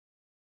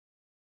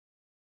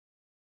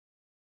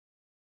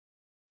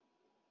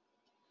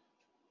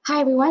Hi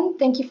everyone,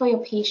 thank you for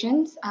your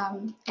patience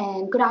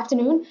and good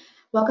afternoon.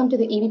 Welcome to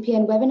the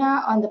ABPN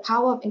webinar on the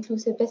power of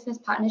inclusive business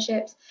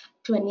partnerships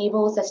to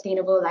enable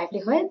sustainable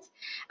livelihoods.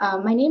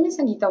 My name is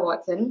Sangeeta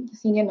Watson,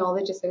 Senior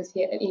Knowledge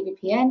Associate at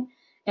ABPN,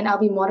 and I'll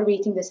be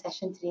moderating this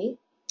session today.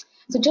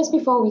 So just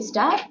before we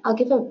start, I'll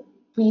give a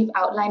brief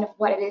outline of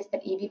what it is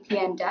that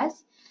ABPN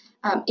does.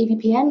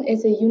 ABPN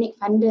is a unique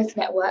funders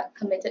network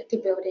committed to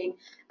building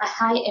a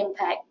high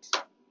impact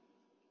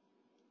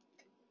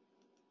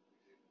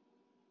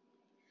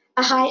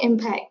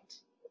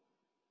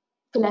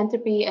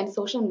philanthropy and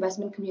social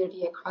investment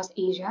community across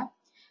Asia.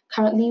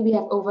 Currently, we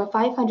have over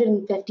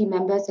 550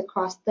 members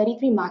across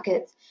 33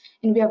 markets,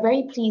 and we are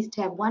very pleased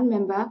to have one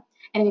member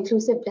and an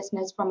inclusive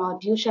business from our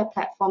DealShare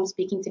platform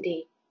speaking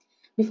today.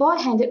 Before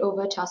I hand it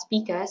over to our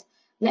speakers,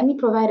 let me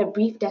provide a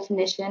brief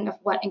definition of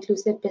what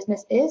inclusive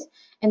business is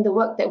and the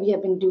work that we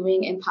have been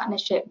doing in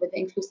partnership with the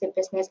Inclusive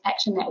Business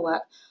Action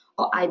Network,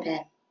 or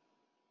IBAN.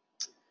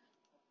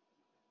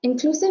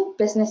 Inclusive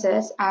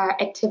businesses are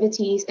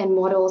activities and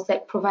models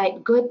that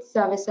provide goods,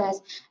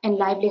 services, and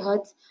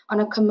livelihoods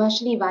on a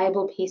commercially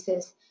viable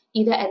basis,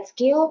 either at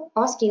scale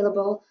or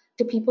scalable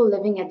to people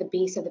living at the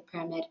base of the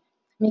pyramid,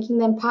 making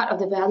them part of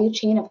the value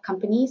chain of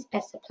companies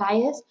as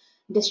suppliers,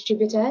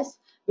 distributors,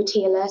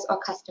 retailers, or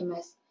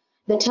customers.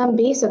 The term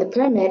base of the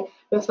pyramid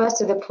refers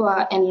to the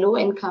poor and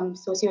low-income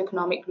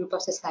socioeconomic group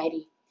of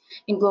society.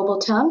 In global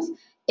terms,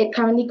 it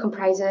currently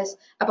comprises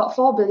about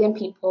 4 billion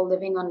people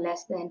living on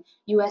less than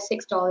US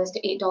 $6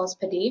 to $8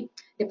 per day,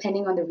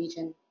 depending on the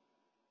region.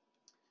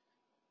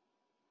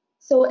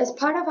 So as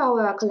part of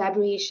our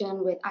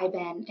collaboration with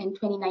IBAN in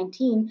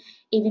 2019,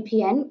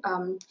 ABPN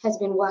has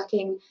been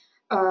working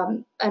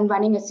and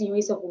running a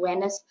series of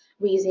awareness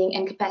raising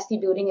and capacity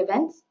building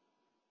events.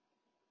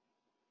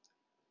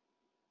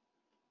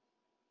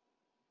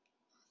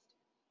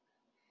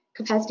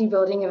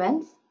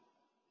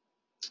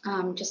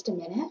 Just a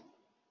minute.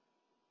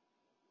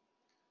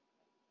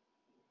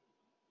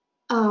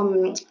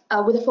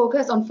 With a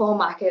focus on 4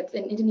 markets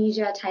in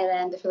Indonesia,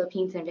 Thailand, the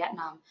Philippines, and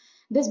Vietnam.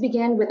 This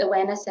began with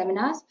awareness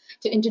seminars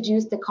to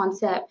introduce the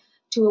concept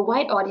to a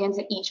wide audience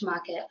in each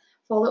market,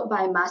 followed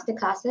by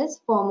masterclasses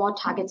for a more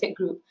targeted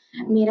group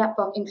made up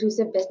of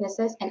inclusive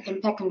businesses and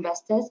impact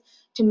investors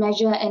to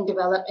measure and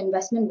develop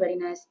investment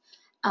readiness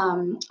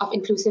of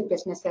inclusive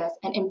businesses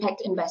and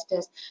impact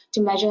investors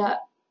to measure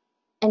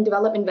and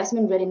develop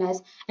investment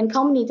readiness, and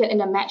culminated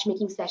in a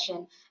matchmaking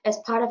session as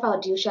part of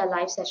our DealShare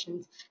live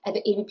sessions at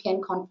the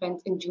ABPN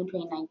conference in June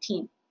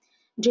 2019.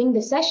 During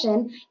the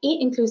session, 8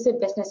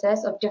 inclusive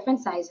businesses of different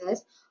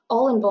sizes,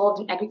 all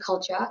involved in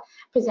agriculture,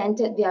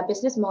 presented their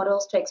business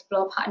models to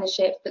explore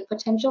partnerships with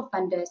potential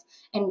funders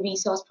and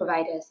resource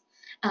providers.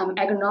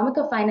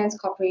 Agronomical Finance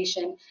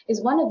Corporation is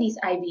one of these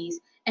IBs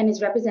and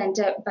is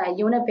represented by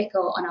Yona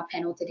Bickel on our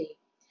panel today.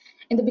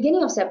 In the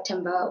beginning of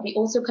September, we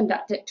also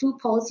conducted 2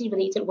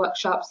 policy-related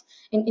workshops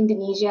in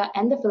Indonesia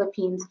and the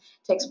Philippines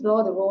to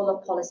explore the role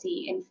of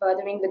policy in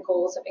furthering the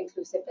goals of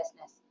inclusive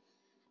business.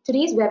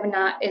 Today's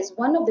webinar is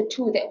one of the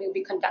 2 that we'll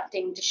be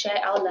conducting to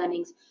share our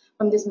learnings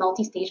from this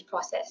multi-stage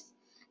process.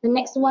 The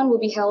next one will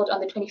be held on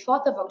the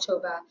 24th of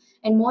October,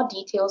 and more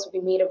details will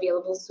be made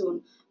available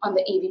soon on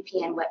the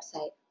ABPN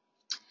website.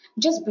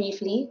 Just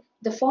briefly,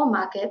 the 4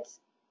 markets,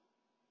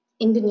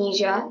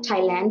 Indonesia,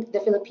 Thailand,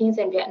 the Philippines,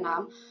 and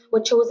Vietnam,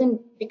 were chosen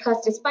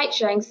because despite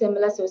sharing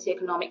similar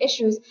socioeconomic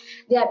issues,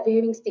 they are at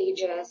varying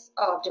stages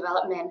of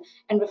development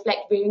and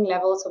reflect varying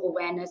levels of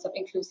awareness of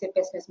inclusive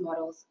business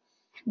models.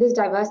 This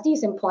diversity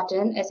is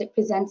important as it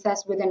presents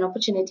us with an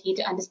opportunity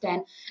to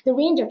understand the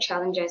range of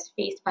challenges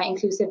faced by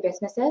inclusive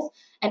businesses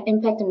and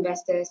impact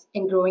investors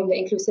in growing the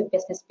inclusive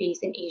business space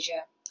in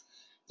Asia.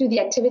 Through the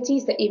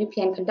activities that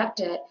ABPN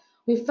conducted,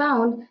 we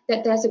found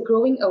that there's a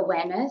growing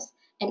awareness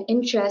and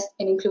interest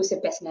in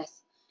inclusive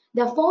business.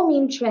 There are 4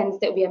 main trends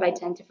that we have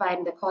identified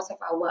in the course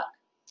of our work.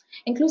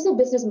 Inclusive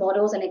business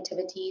models and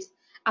activities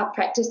are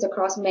practiced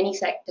across many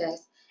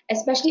sectors,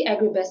 especially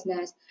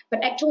agribusiness,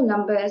 but actual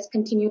numbers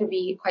continue to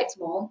be quite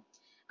small.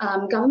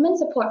 Government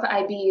support for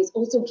IB is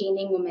also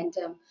gaining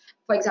momentum.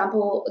 For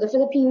example, the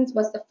Philippines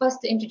was the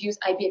first to introduce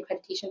IB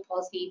accreditation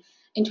policy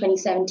in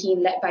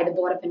 2017, led by the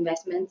Board of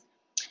Investments.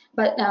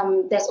 But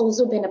there's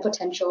also been a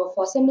potential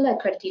for similar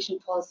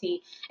accreditation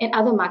policy in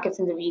other markets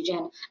in the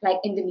region, like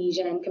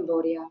Indonesia and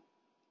Cambodia.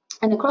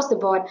 And across the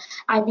board,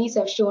 IBs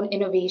have shown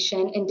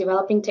innovation in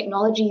developing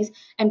technologies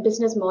and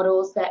business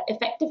models that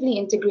effectively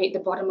integrate the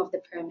bottom of the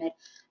pyramid,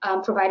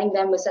 providing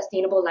them with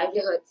sustainable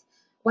livelihoods.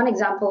 One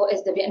example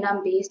is the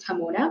Vietnam-based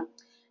Hamona.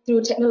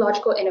 Through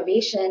technological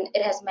innovation,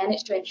 it has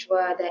managed to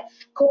ensure that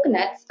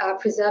coconuts are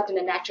preserved in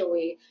a natural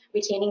way,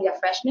 retaining their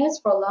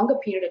freshness for a longer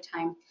period of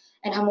time.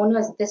 And Hamona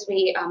is this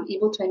way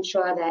able to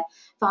ensure that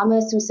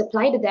farmers who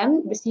supply to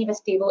them receive a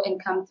stable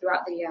income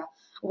throughout the year,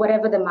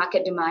 whatever the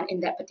market demand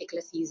in that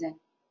particular season.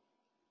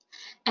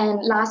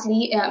 And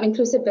lastly,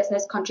 inclusive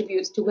business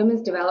contributes to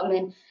women's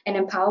development and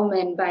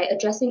empowerment by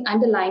addressing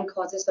underlying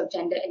causes of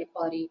gender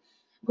inequality.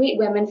 Great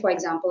Women, for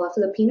example, a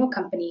Filipino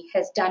company,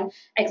 has done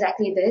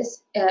exactly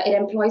this. It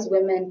employs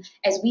women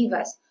as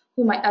weavers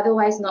who might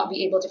otherwise not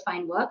be able to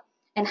find work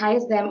and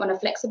hires them on a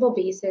flexible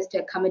basis to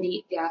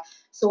accommodate their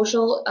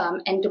social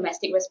and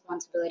domestic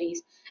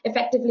responsibilities,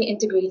 effectively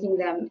integrating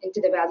them into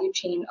the value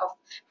chain of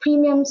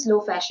premium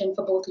slow fashion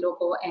for both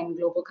local and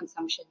global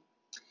consumption.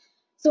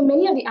 So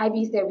many of the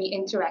IBs that we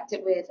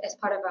interacted with as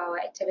part of our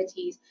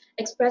activities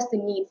expressed the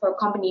need for a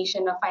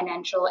combination of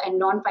financial and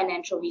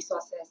non-financial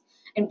resources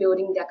in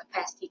building their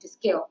capacity to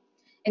scale.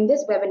 In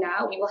this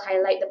webinar, we will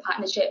highlight the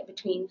partnership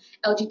between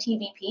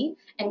LGTVP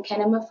and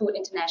Kenema Food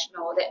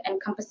International that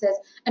encompasses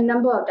a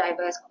number of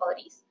diverse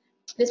qualities.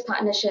 This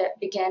partnership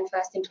began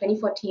first in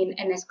 2014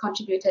 and has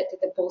contributed to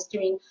the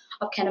bolstering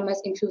of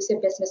Kenema's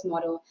inclusive business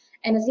model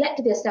and has led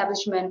to the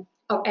establishment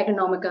of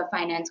Agronomica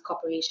Finance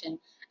Corporation,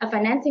 a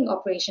financing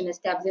operation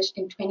established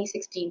in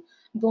 2016,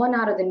 born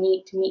out of the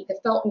need to meet the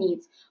felt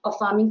needs of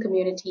farming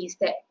communities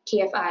that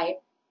KFI,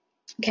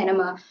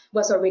 Kenema,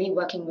 was already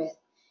working with.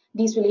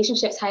 These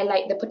relationships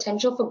highlight the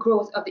potential for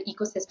growth of the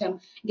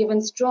ecosystem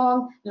given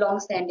strong,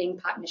 long-standing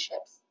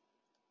partnerships.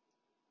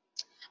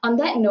 On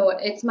that note,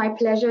 it's my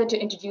pleasure to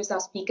introduce our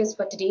speakers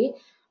for today.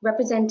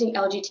 Representing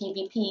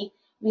LGTVP,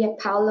 we have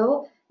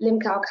Paulo Lim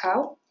Cao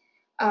Cao,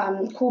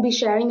 who will be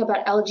sharing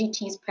about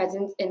LGT's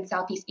presence in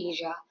Southeast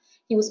Asia.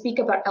 He will speak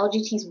about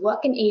LGT's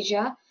work in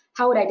Asia,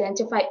 how it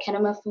identified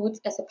Kenema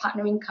Foods as a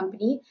partnering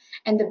company,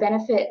 and the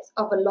benefits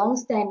of a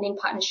long-standing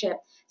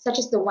partnership such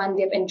as the one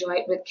they've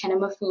enjoyed with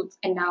Kenema Foods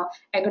and now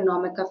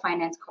Agronomica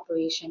Finance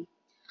Corporation.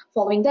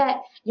 Following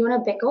that,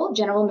 Yona Bickel,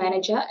 General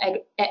Manager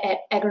at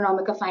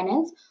Agronomica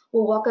Finance,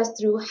 will walk us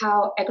through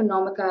how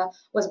Agronomica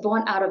was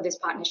born out of this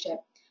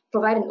partnership,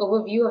 provide an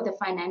overview of the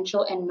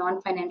financial and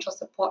non-financial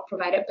support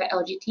provided by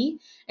LGT,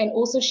 and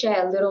also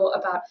share a little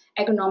about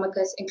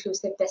Agronomica's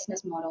inclusive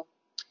business model.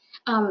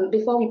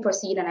 Before we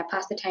proceed and I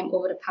pass the time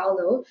over to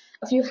Paulo,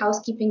 a few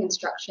housekeeping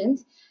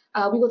instructions.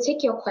 We will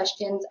take your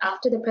questions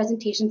after the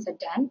presentations are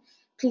done.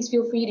 Please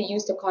feel free to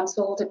use the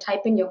console to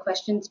type in your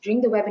questions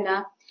during the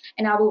webinar,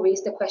 and I will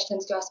raise the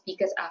questions to our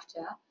speakers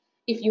after.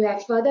 If you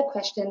have further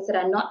questions that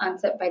are not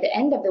answered by the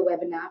end of the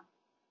webinar,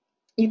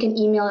 you can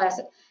email us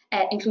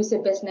at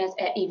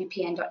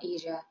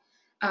inclusivebusiness@avpn.asia.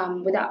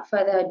 Without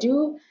further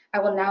ado, I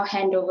will now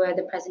hand over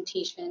the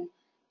presentation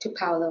to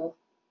Paulo.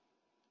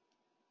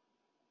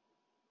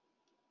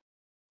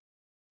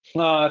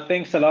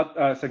 Thanks a lot,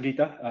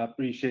 Sagita.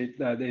 Appreciate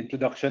the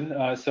introduction.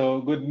 So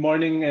good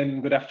morning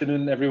and good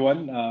afternoon,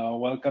 everyone.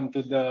 Welcome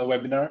to the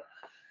webinar.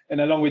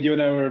 And along with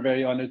Yona, we're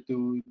very honored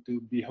to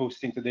be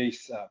hosting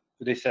today's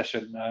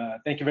session.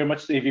 Thank you very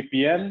much to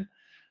AVPN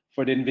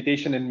for the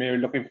invitation, and we're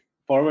looking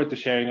forward to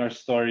sharing our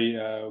story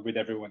with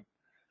everyone.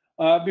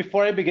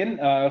 Before I begin,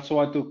 I also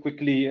want to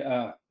quickly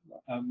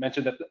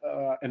mention that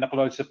and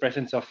acknowledge the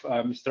presence of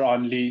Mr.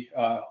 On Lee,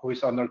 who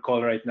is on our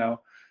call right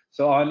now.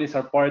 So On is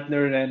our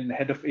partner and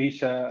head of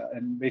Asia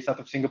and based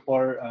out of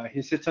Singapore.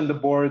 He sits on the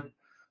board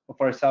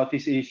of our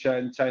Southeast Asia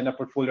and China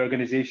portfolio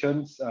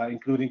organizations,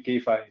 including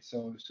KFI.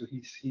 So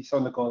he's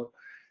on the call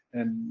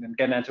and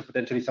can answer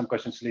potentially some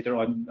questions later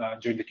on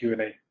during the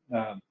Q&A.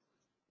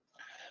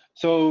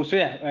 So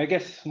yeah, I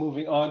guess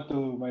moving on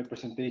to my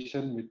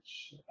presentation,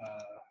 which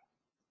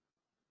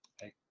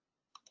I'm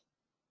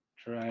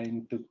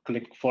trying to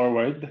click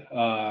forward.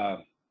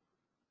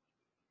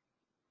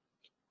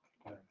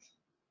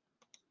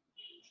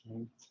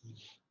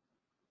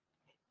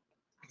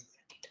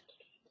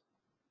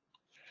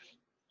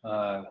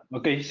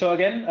 Okay, so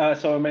again,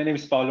 so my name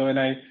is Paulo and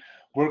I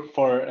work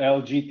for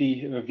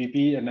LGT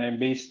VP and I'm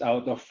based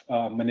out of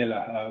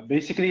Manila.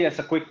 Basically, as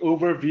a quick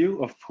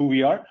overview of who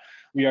we are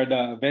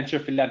the venture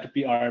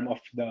philanthropy arm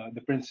of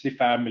the princely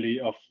family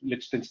of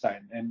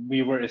Liechtenstein, and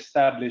we were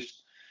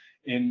established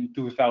in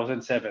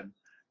 2007.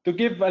 To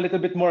give a little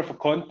bit more of a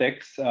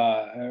context,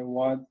 I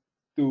want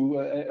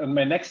to, on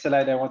my next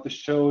slide, I want to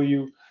show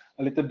you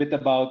a little bit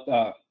about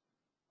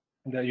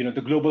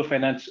the global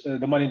finance,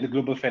 the money in the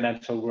global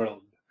financial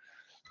world.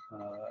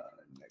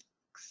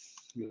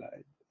 Next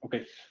slide.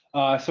 Okay.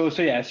 So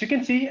yeah, as you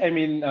can see, I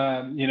mean,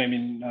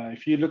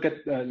 if you look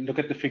at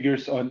the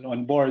figures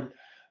on board,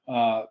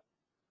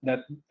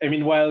 that I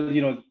mean, while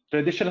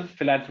traditional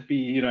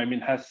philanthropy,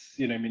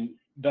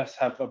 does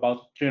have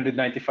about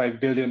 395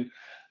 billion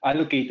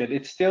allocated,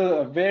 it's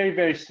still a very,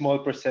 very small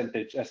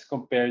percentage as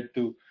compared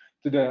to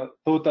the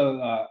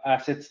total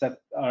assets that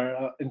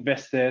are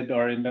invested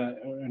or in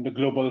the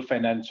global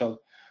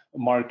financial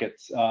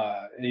markets.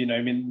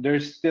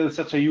 There's still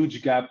such a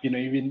huge gap,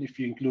 even if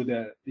you include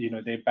the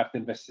impact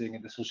investing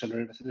and the social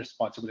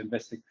responsible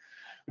investing,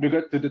 with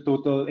regard to the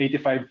total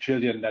 85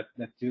 trillion that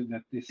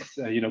is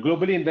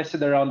globally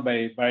invested around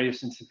by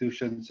various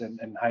institutions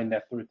and high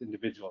net worth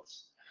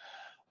individuals.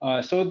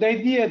 So the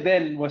idea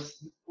then was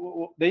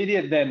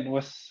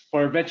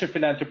for venture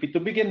philanthropy to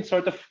begin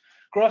sort of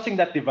crossing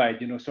that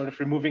divide, sort of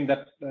removing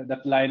that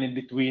line in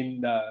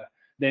between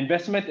the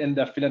investment and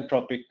the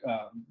philanthropic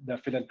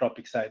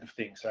side of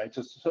things, right?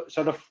 So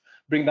sort of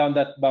bring down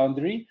that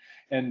boundary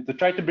and to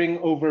try to bring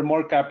over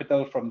more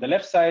capital from the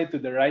left side to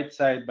the right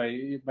side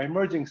by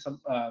merging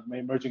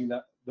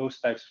those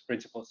types of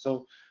principles.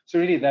 So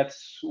really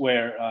that's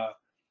where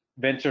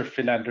venture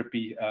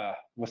philanthropy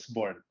was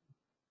born.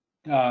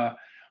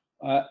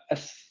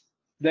 As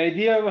the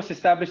idea was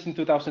established in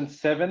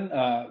 2007,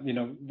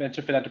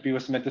 venture philanthropy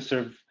was meant to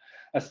serve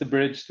as the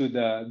bridge to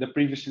the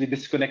previously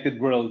disconnected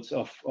worlds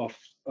of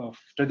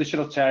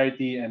traditional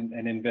charity and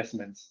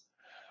investments.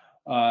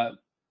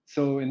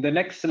 So in the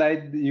next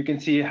slide, you can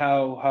see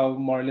how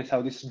more or less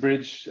how this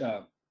bridge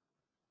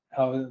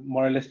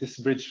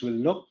will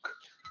look.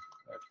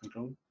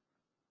 Control.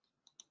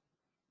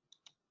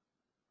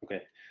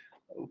 Okay.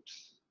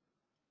 Oops.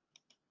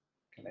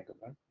 Can I go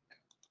back?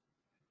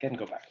 Can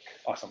go back.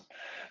 Awesome.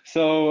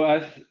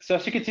 So, so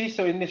as you can see,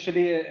 so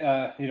initially,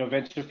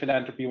 venture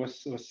philanthropy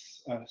was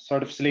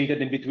sort of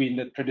slated in between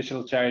the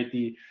traditional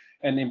charity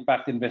and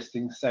impact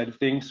investing side of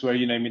things, where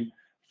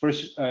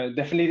first,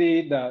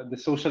 definitely the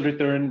social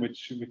return,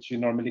 which you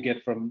normally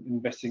get from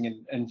investing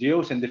in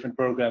NGOs and different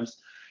programs,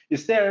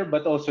 is there,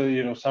 but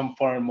also some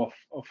form of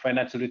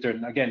financial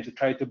return, again, to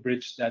try to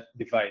bridge that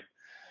divide.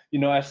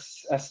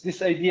 As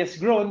this idea has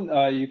grown,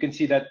 you can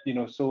see that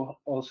so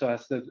also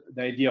as the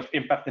idea of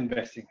impact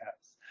investing has.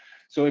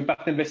 So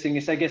impact investing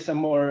is, I guess, a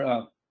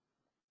more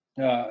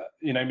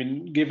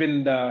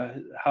given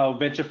how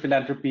venture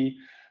philanthropy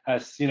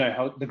has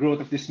how the growth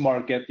of this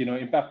market,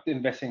 impact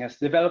investing has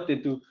developed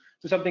into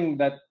something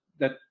that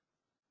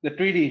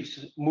really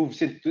moves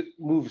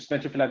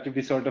venture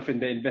philanthropy sort of in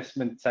the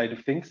investment side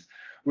of things,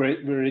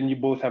 wherein you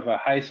both have a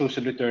high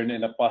social return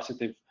and a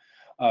positive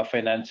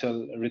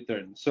financial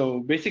return. So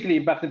basically,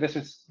 impact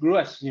investments grew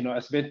as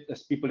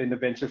people in the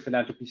venture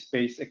philanthropy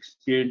space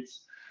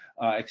experience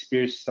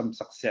some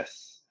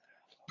success.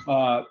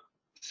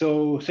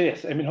 So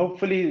yes,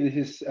 hopefully this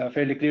is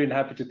fairly clear, and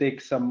happy to take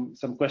some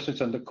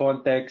questions on the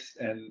context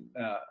and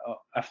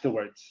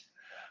afterwards.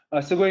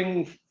 So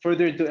going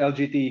further into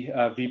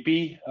LGT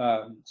VP,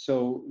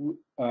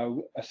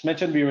 as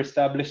mentioned, we were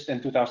established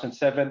in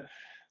 2007.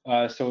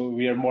 So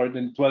we are more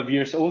than 12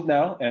 years old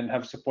now and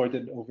have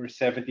supported over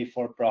 70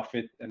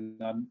 for-profit and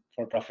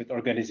non-for-profit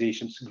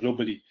organizations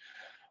globally.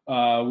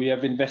 We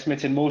have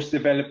investments in most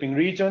developing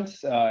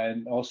regions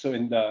and also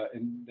in the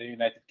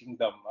United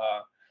Kingdom.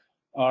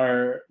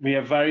 We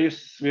have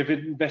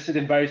invested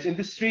in various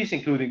industries,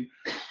 including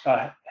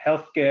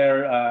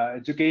healthcare,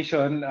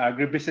 education,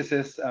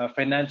 agribusinesses,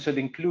 financial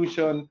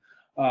inclusion,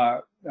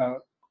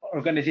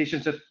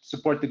 organizations that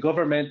support the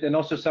government, and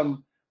also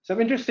some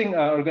interesting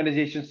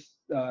organizations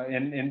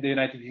in the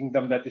United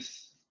Kingdom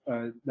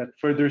that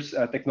furthers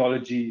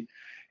technology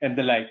and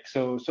the like.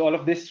 So all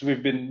of this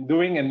we've been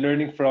doing and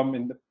learning from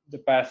in the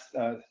past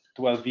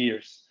 12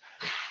 years.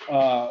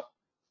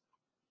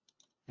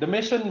 The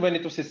mission, when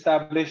it was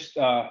established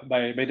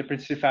by the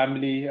Princely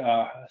family,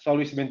 has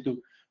always been to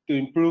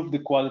improve the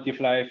quality of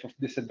life of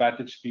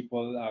disadvantaged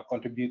people,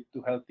 contribute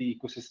to healthy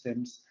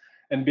ecosystems,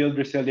 and build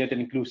resilient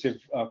and inclusive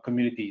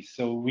communities.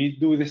 So we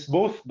do this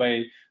both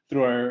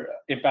through our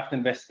impact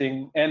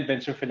investing and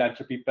venture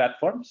philanthropy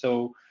platform.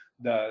 So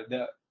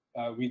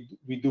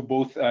we do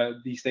both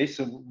these days,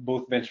 so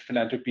both venture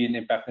philanthropy and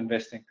impact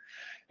investing.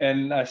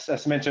 And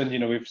as mentioned,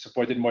 we've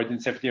supported more than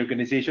 70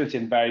 organizations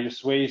in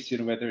various ways,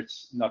 whether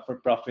it's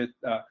not-for-profit,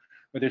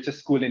 whether it's a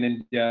school in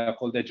India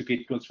called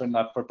Educate Girls for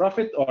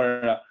Not-for-Profit, or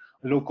a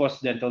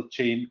low-cost dental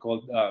chain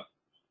called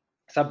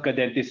Sabka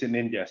Dentist in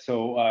India.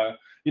 So,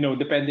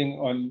 depending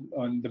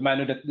on the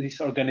manner that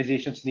these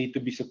organizations need to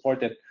be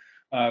supported,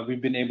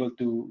 we've been able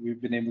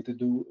to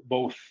do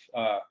both.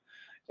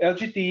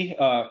 LGT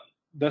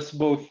does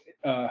both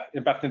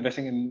impact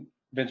investing and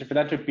venture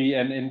philanthropy,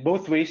 and in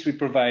both ways we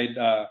provide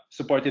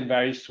support in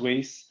various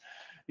ways,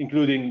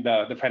 including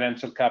the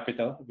financial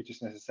capital, which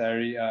is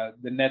necessary,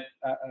 the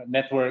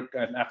network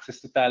and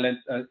access to talent,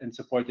 and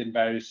support in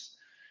various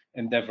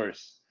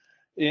endeavors.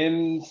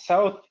 In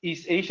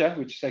Southeast Asia,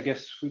 which is, I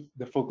guess,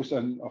 the focus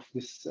of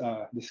this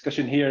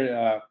discussion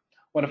here,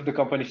 one of the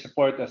companies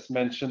support, as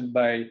mentioned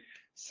by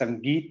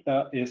Sangeet,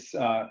 is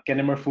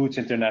Kennemer Foods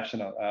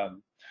International.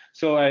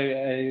 So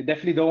I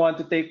definitely don't want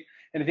to take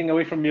anything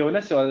away from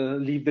Yona, so I'll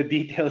leave the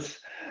details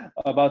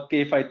about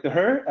KFI to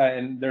her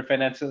and their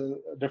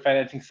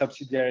financing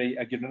subsidiary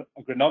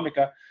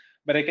Agronomica,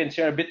 but I can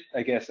share a bit,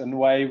 I guess, on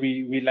why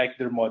we like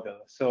their model.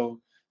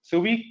 So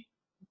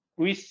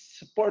we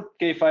support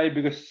KFI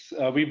because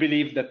we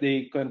believe that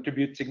they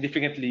contribute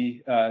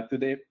significantly to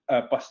the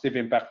positive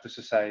impact to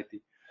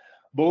society,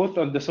 both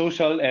on the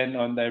social and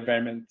on the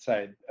environment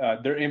side.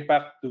 Their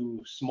impact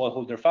to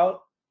smallholder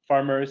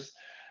farmers,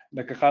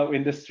 the cacao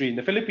industry in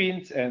the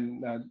Philippines,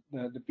 and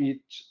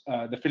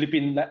the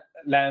Philippine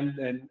land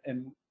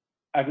and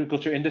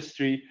agriculture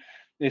industry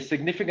is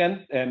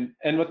significant.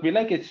 And what we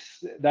like is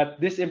that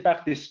this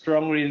impact is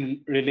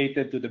strongly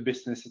related to the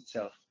business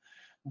itself.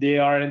 They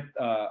aren't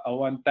a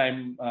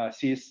one-time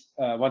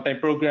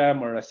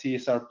program or a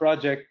CSR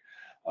project.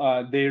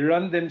 They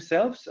run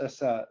themselves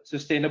as a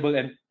sustainable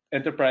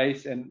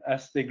enterprise, and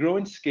as they grow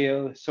in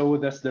scale, so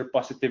does their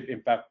positive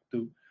impact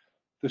to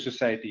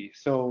society.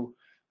 So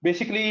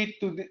basically,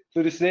 to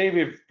this day,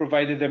 we've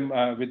provided them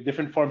with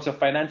different forms of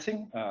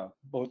financing,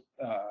 both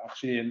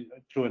actually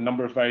through a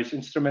number of various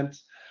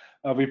instruments.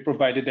 We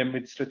provided them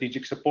with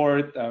strategic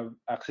support,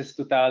 access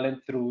to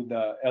talent through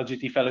the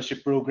LGT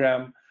Fellowship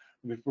Program.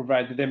 We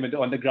provided them with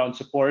on-the-ground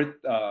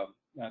support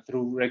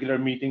through regular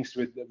meetings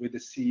with the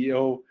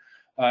CEO,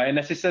 and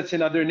assistance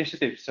in other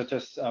initiatives such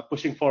as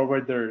pushing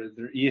forward their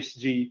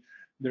ESG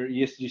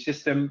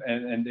system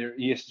and their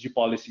ESG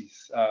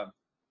policies.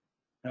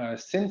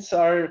 Since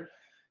our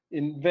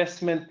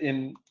investment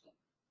in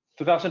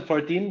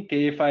 2014,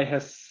 KFI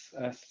has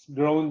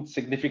grown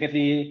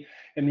significantly,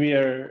 and we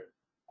are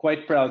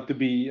quite proud to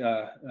be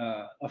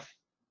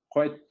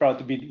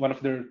one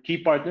of their key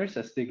partners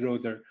as they grow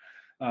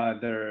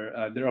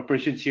their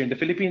operations here in the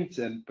Philippines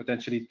and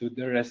potentially to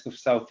the rest of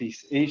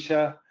Southeast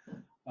Asia.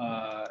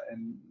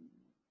 And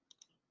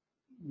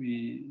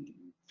we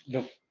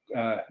look.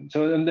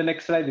 So on the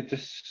next slide, it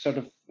just sort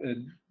of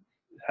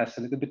has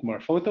a little bit more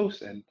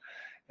photos and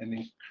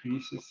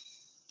increases.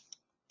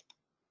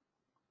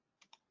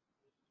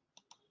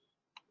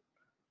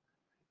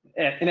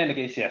 In any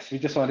case, yes, we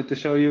just wanted to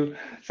show you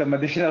some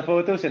additional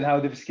photos and how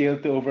they've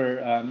scaled to over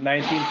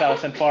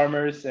 19,000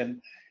 farmers and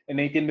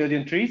 18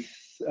 million trees.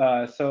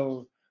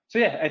 So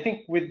yeah, I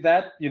think with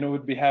that,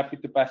 we'd be happy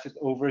to pass it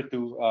over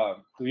to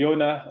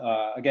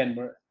Yona. Again,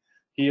 we're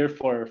here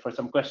for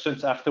some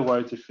questions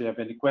afterwards if you have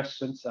any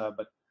questions.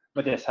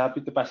 But yes,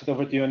 happy to pass it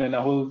over to Yona, and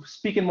I will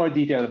speak in more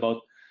detail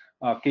about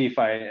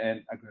KFI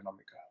and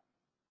Agronomica.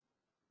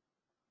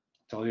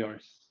 It's all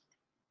yours.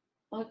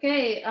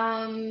 Okay,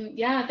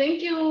 yeah,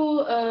 thank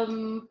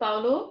you,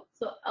 Paulo.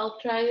 So I'll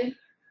try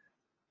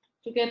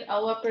to get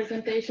our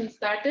presentation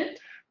started.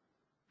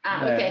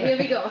 Okay, here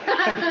we go.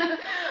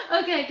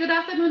 Okay, good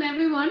afternoon,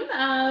 everyone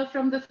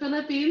from the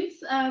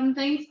Philippines.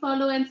 Thanks,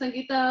 Paulo and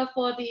Sangeeta,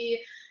 for the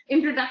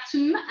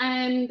introduction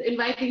and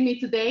inviting me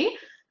today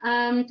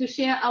to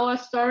share our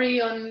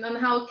story on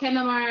how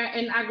Kenamar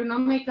and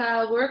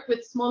Agronomica work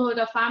with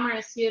smallholder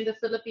farmers here in the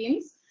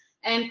Philippines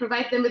and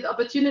provide them with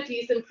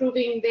opportunities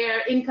improving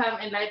their income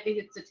and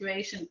livelihood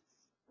situation.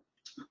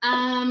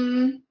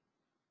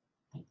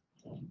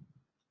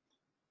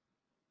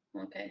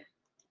 Okay,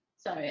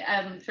 sorry,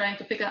 I'm trying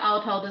to figure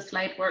out how the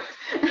slide works.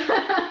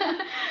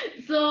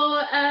 So,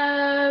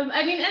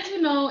 I mean, as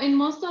you know, in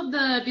most of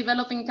the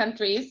developing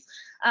countries,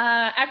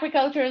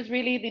 agriculture is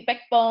really the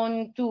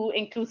backbone to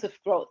inclusive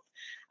growth.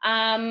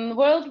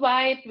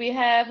 Worldwide, we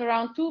have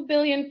around 2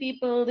 billion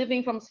people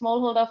living from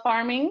smallholder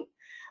farming.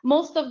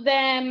 Most of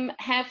them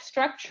have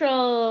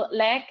structural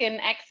lack in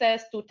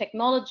access to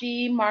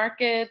technology,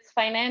 markets,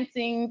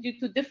 financing due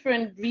to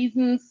different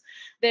reasons.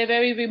 They're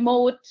very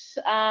remote.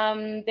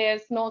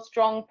 There's no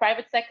strong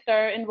private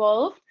sector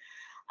involved.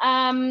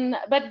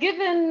 But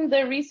given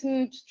the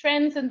recent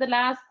trends in the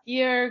last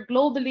year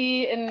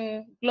globally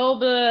in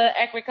global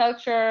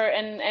agriculture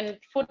and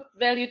food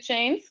value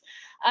chains,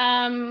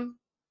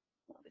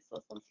 this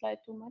was one slide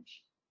too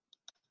much.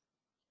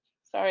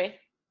 Sorry.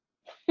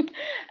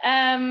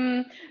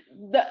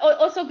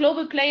 Also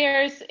global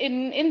players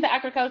in the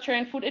agriculture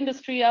and food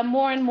industry are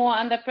more and more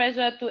under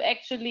pressure to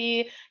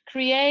actually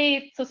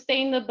create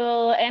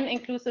sustainable and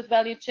inclusive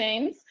value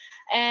chains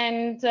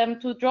and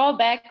to draw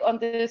back on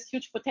this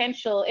huge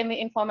potential in the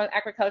informal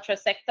agriculture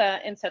sector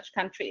in such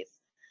countries.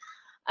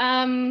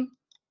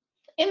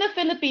 In the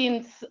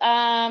Philippines,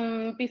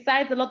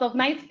 besides a lot of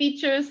nice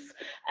beaches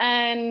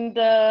and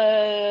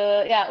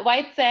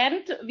white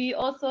sand, we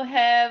also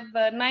have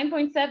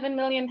 9.7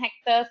 million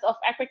hectares of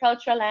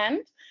agricultural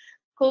land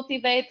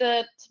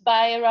cultivated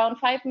by around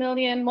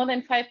more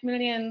than 5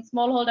 million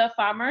smallholder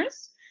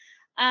farmers.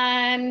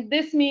 And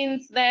this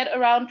means that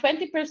around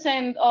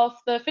 20% of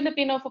the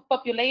Filipino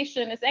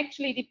population is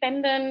actually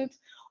dependent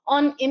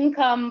on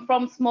income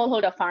from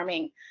smallholder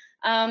farming.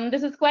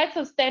 This is quite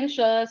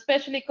substantial,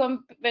 especially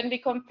when we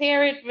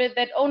compare it with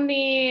that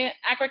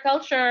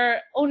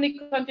agriculture only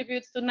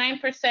contributes to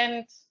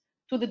 9%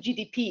 to the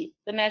GDP,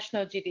 the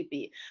national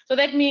GDP. So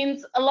that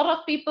means a lot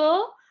of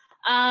people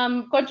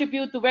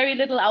contribute to very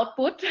little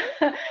output,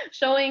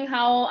 showing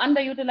how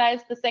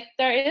underutilized the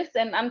sector is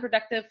and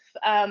unproductive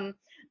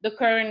the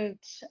current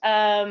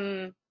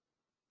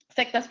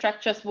sector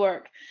structures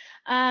work.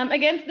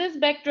 Against this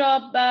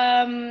backdrop,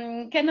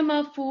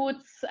 Kenamar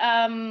Foods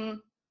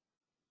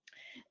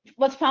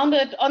was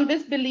founded on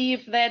this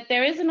belief that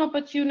there is an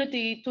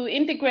opportunity to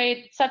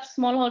integrate such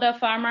smallholder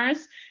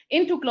farmers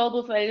into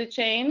global value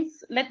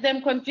chains, let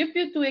them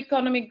contribute to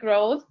economic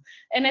growth,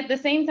 and at the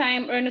same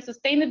time earn a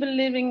sustainable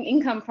living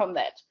income from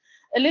that.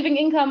 A living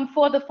income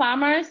for the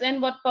farmers,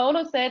 and what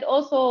Paulo said,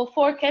 also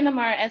for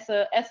Kenamar as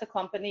a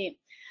company.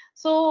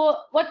 So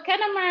what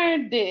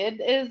Kenamar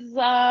did is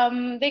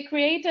they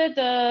created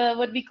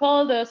what we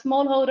call the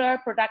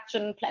smallholder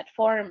production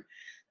platform.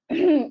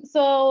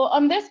 So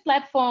on this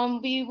platform,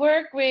 we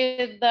work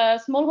with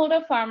the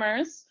smallholder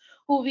farmers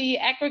who we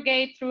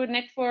aggregate through a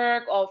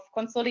network of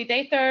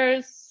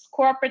consolidators,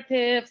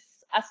 cooperatives,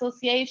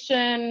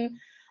 association,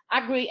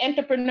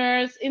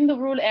 agri-entrepreneurs in the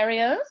rural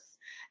areas.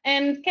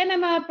 And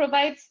Kenamar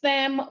provides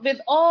them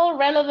with all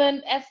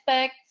relevant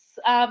aspects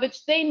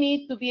which they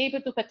need to be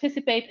able to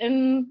participate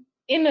in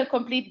in a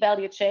complete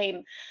value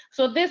chain.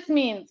 So this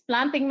means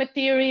planting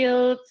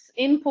materials,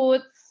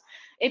 inputs.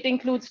 It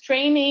includes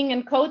training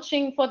and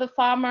coaching for the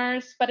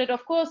farmers, but it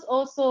of course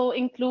also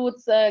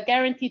includes a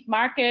guaranteed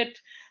market,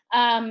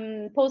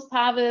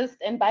 post-harvest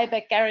and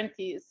buyback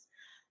guarantees.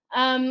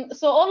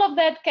 So all of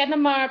that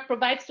Kennemer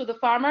provides to the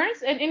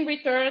farmers, and in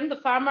return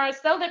the farmers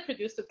sell their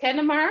produce to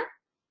Kennemer,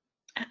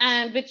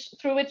 and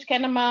through which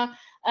Kennemer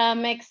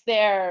makes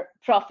their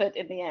profit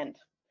in the end.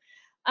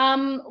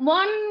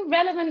 One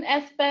relevant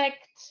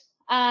aspect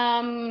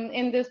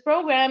in this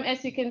program,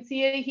 as you can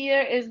see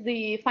here, is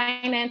the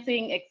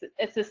financing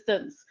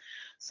assistance.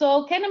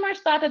 So Kennemer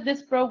started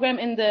this program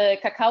in the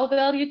cacao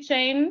value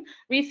chain.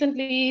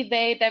 Recently,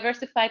 they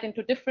diversified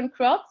into different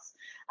crops,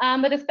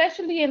 but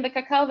especially in the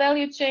cacao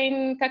value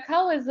chain,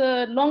 cacao is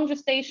a long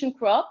gestation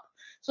crop.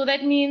 So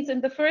that means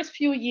in the first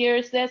few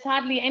years, there's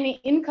hardly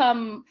any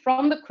income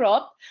from the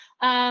crop.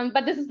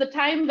 But this is the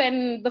time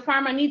when the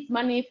farmer needs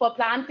money for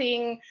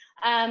planting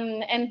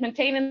and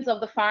maintenance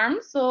of the farm.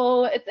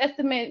 So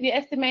we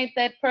estimate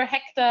that per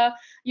hectare,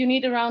 you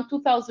need around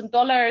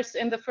 $2,000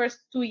 in the first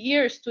 2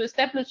 years to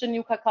establish a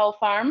new cacao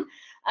farm.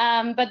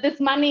 But this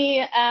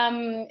money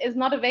is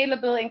not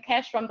available in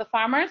cash from the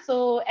farmer,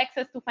 so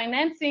access to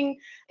financing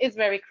is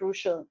very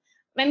crucial.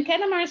 When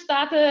Kennemer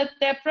started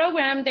their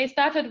program, they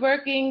started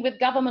working with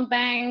government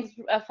banks,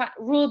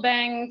 rural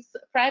banks,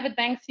 private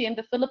banks here in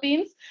the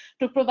Philippines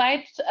to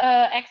provide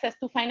access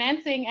to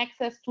financing,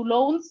 access to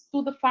loans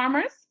to the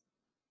farmers.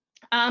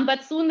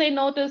 But soon they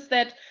noticed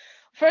that,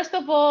 first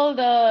of all,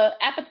 the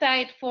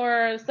appetite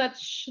for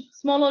such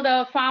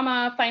smallholder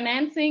farmer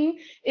financing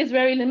is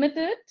very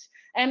limited.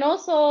 And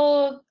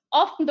also,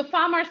 often the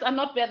farmers are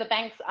not where the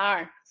banks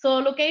are. So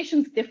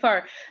locations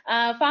differ.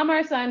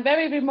 Farmers are in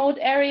very remote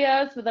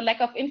areas with a lack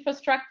of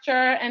infrastructure,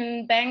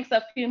 and banks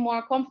feel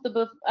more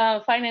comfortable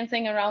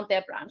financing around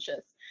their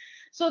branches.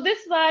 So this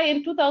is why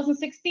in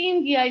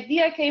 2016, the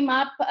idea came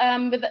up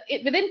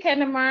within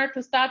Kennemer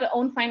to start their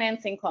own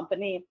financing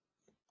company.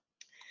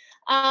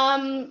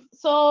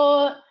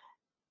 So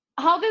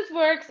how this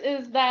works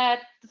is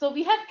that, so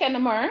we have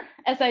Kennemer,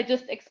 as I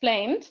just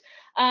explained,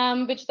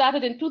 which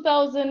started in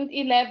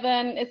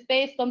 2011, is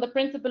based on the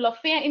principle of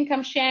fair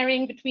income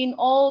sharing between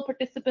all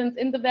participants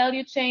in the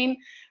value chain,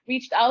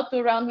 reached out to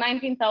around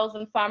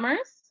 19,000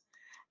 farmers.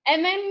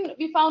 And then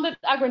we founded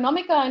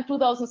Agronomica in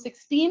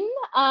 2016,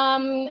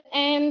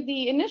 and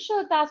the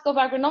initial task of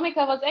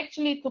Agronomica was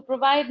actually to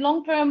provide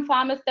long-term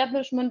farm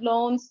establishment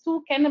loans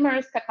to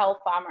Kennemer's cacao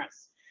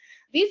farmers.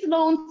 These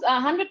loans are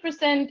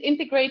 100%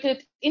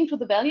 integrated into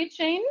the value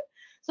chain.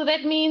 So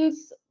that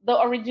means the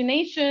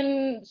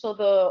origination, so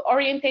the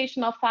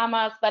orientation of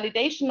farmers,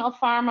 validation of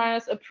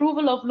farmers,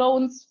 approval of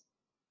loans,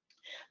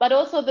 but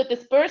also the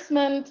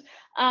disbursement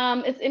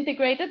is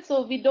integrated.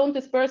 So we don't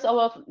disperse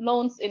our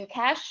loans in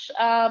cash,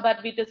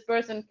 but we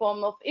disperse in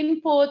form of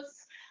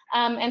inputs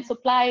and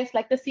supplies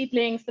like the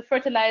seedlings, the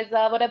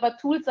fertilizer, whatever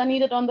tools are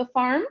needed on the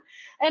farm.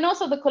 And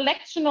also the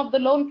collection of the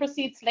loan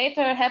proceeds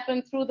later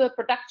happen through the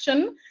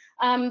production.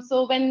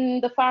 So when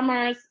the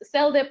farmers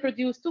sell their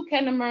produce to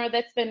Kennemer,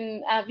 that's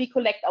when we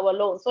collect our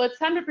loan. So it's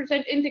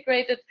 100%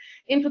 integrated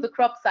into the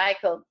crop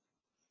cycle.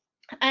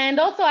 And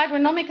also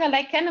Agronomica,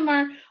 like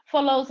Kennemer,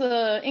 follows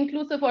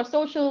inclusive or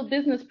social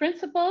business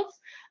principles.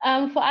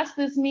 For us,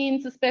 this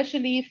means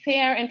especially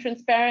fair and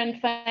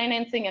transparent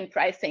financing and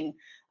pricing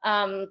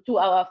to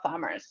our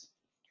farmers.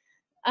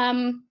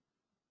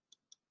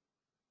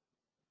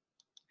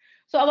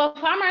 So our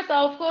farmers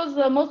are, of course,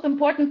 the most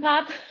important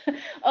part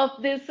of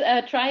this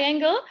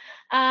triangle.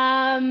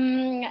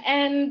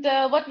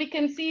 What we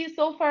can see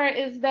so far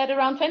is that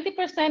around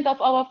 20%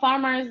 of our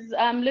farmers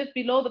live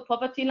below the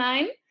poverty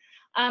line.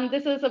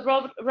 This is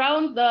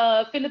around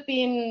the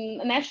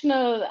Philippine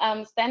national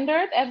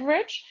standard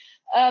average,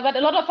 but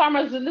a lot of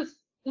farmers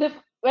live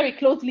very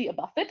closely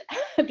above it,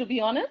 to be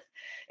honest.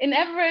 In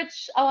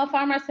average, our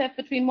farmers have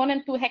between 1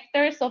 and 2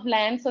 hectares of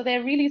land, so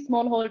they're really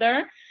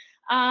smallholder.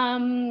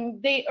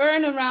 They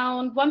earn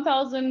around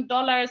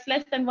 $1,000,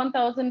 less than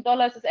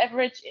 $1,000 as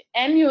average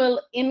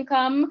annual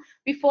income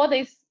before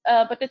they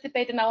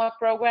participate in our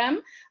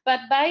program. But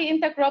by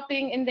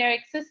intercropping in their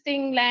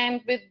existing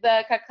land with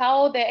the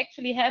cacao, they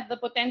actually have the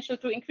potential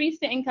to increase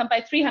their income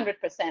by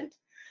 300%.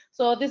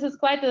 So this is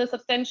quite a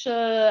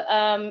substantial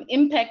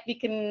impact we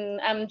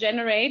can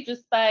generate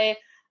just by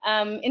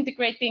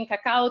integrating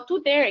cacao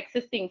to their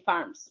existing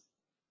farms.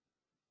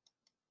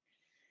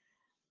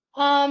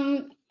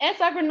 As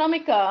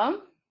Agronomica,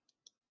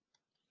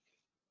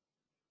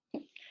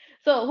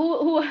 so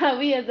who are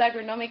we as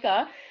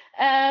Agronomica?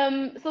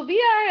 So we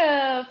are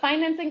a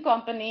financing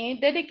company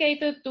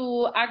dedicated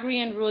to agri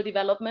and rural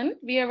development.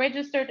 We are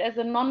registered as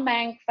a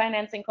non-bank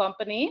financing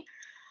company.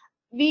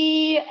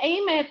 We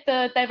aim at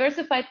a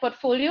diversified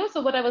portfolio.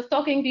 So what I was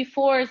talking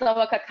before is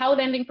our cacao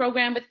lending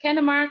program with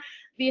Kennemer.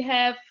 We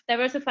have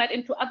diversified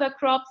into other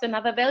crops and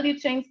other value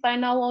chains by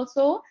now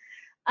also.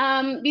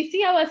 We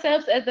see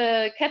ourselves as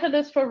a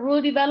catalyst for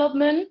rural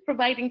development,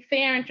 providing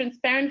fair and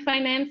transparent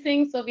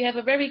financing. So we have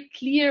a very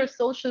clear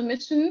social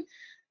mission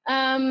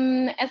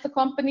as a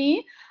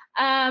company.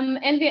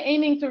 And we're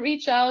aiming to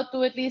reach out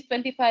to at least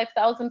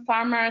 25,000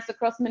 farmers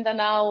across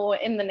Mindanao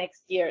in the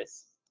next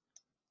years.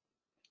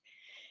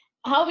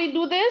 How we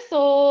do this?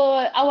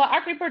 So our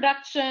agri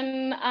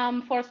production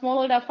for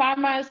smallholder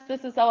farmers,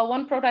 this is our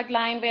one product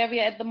line where we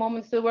are at the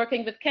moment still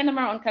working with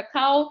Kennemer on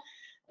cacao.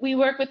 We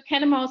work with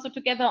Kennemer also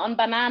together on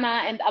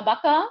banana and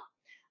abaca.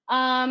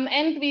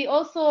 And we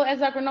also, as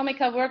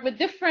Agronomica, work with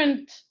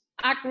different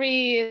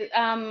agri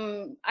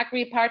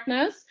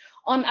partners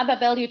on other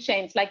value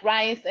chains like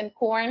rice and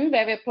corn,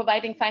 where we're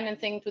providing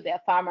financing to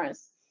their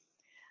farmers.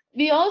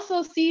 We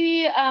also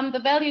see the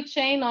value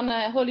chain on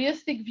a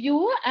holistic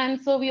view, and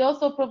so we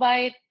also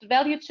provide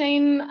value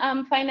chain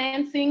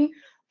financing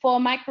for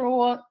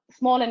micro,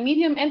 small, and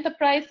medium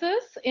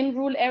enterprises in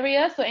rural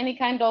areas. So any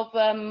kind of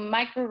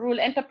micro rural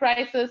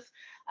enterprises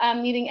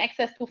needing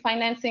access to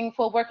financing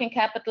for working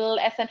capital,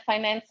 asset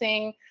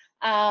financing,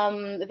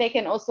 they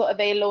can also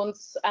avail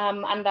loans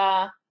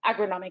under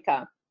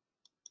Agronomica.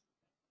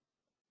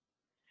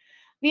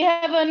 We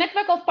have a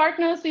network of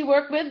partners we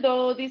work with,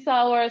 though these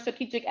are our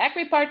strategic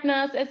agri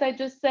partners, as I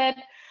just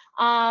said.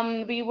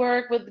 We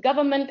work with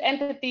government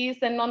entities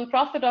and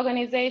non-profit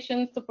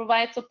organizations to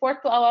provide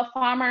support to our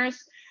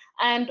farmers.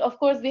 And of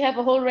course, we have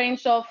a whole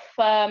range of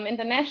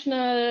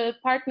international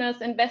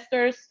partners,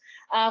 investors.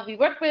 We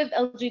work with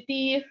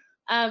LGT,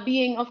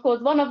 being, of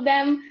course, one of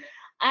them.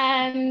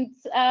 And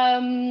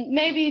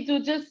maybe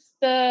to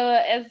just,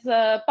 as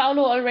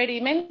Paulo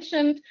already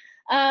mentioned,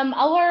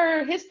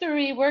 our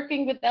history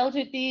working with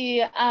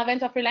LGT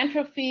Venture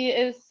Philanthropy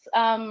is,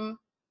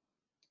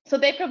 so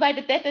they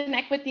provided debt and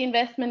equity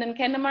investment in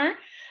Kennemer,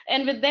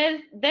 and with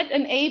that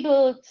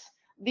enabled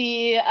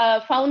the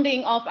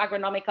founding of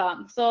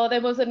Agronomica. So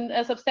there was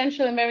a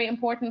substantial and very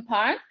important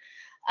part.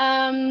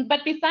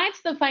 But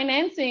besides the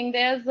financing,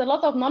 there's a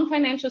lot of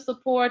non-financial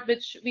support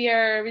which we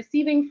are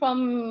receiving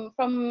from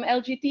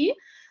LGT.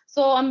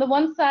 So on the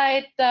one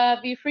side,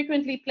 we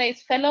frequently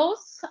place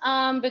fellows,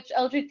 which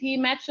LGT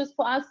matches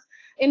for us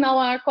in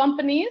our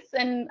companies,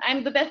 and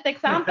I'm the best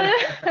example.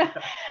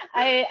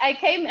 I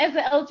came as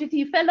a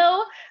LGT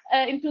fellow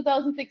in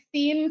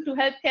 2016 to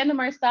help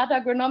Kennemer start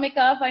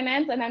Agronomica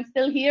Finance, and I'm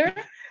still here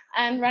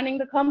and running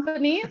the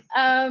company.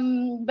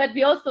 But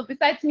we also,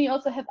 besides me,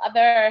 also have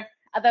other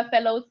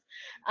fellows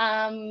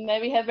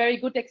where we have very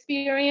good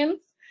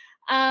experience.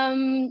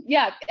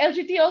 Yeah,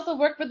 LGT also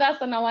worked with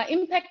us on our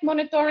impact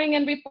monitoring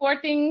and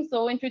reporting,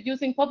 so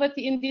introducing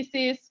poverty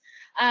indices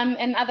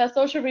and other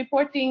social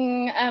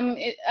reporting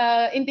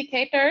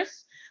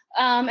indicators.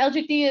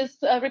 LGT is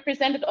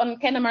represented on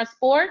Kennemer's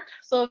board,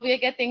 so we are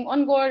getting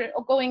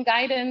ongoing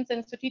guidance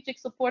and strategic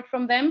support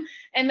from them.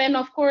 And then,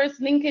 of course,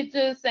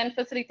 linkages and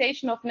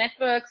facilitation of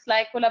networks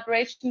like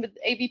collaboration with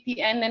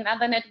ABPN and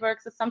other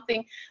networks is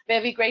something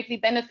where we greatly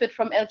benefit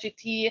from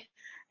LGT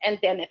and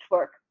their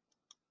network.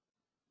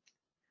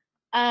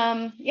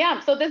 Yeah,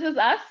 so this is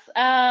us,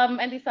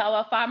 and these are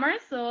our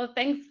farmers. So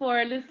thanks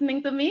for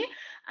listening to me,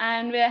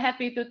 and we're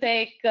happy to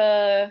take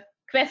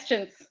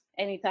questions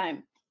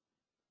anytime.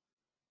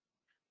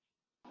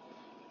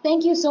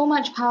 Thank you so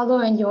much, Paulo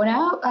and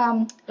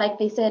Yona. Like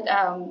they said,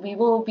 we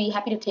will be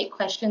happy to take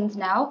questions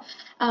now.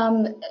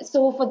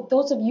 So for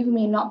those of you who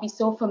may not be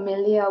so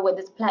familiar with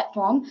this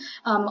platform,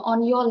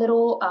 on your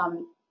little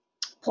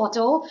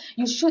portal,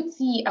 you should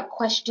see a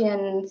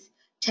questions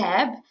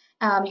tab.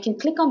 You can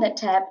click on that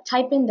tab,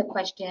 type in the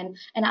question,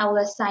 and I will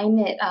assign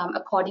it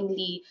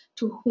accordingly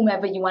to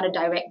whomever you want to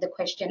direct the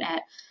question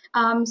at.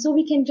 So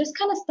we can just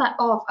kind of start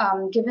off,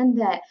 given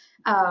that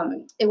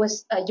it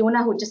was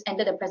Yona who just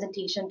ended the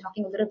presentation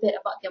talking a little bit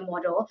about their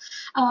model.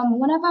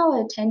 One of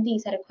our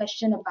attendees had a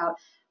question about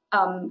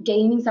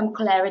gaining some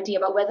clarity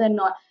about whether or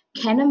not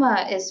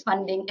Kennemer is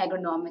funding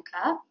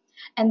Agronomica.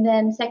 And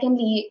then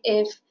secondly,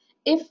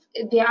 if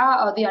they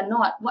are or they are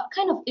not, what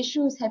kind of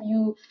issues have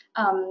you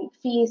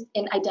faced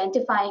in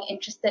identifying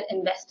interested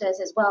investors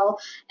as well?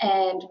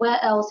 And where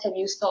else have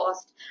you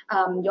sourced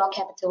your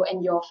capital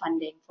and your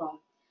funding from?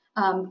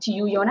 To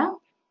you, Yona.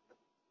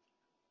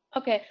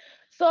 Okay,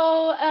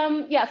 so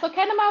yeah, so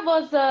Kennemer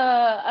was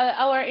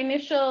our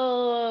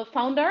initial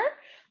founder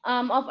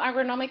of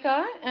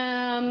Agronomica.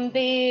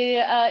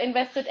 They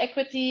invested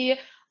equity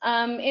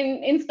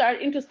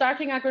into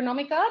starting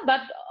Agronomica,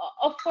 but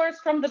of course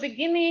from the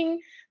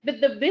beginning with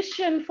the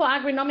vision for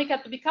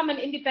Agronomica to become an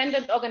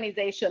independent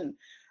organization.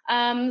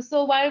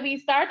 So while we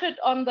started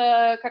on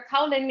the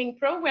cacao lending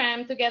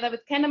program together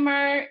with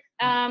Kennemer,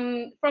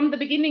 from the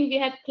beginning we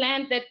had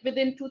planned that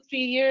within 2-3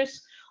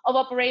 years of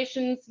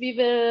operations we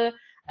will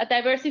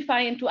diversify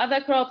into other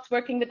crops,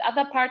 working with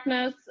other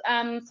partners.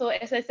 So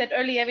as I said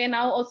earlier, we are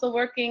now also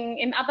working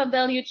in other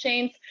value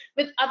chains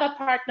with other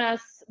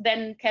partners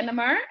than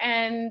Kennemer,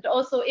 and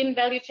also in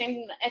value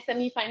chain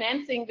SME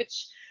financing,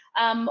 which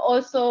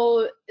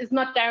also is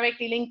not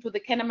directly linked to the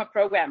Kennemer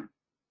program.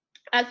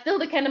 Still,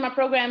 the Kennemer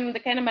program, the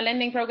Kennemer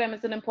lending program,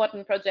 is an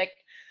important project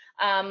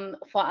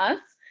for us.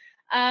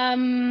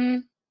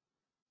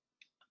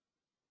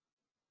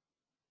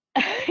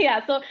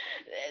 Yeah, so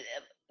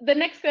the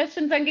next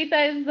question,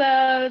 Sangeeta, is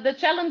the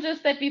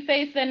challenges that we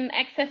face when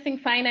accessing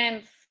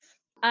finance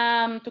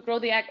To grow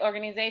the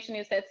organization,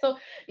 you said. So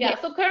yeah,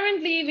 Yes. so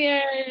currently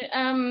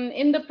we're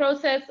in the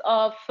process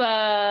of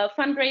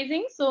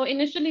fundraising. So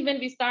initially when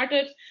we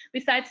started,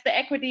 besides the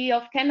equity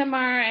of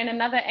Kennemer and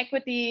another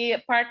equity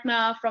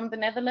partner from the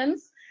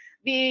Netherlands,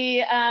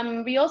 we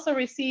also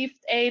received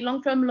a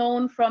long-term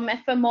loan from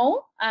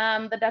FMO,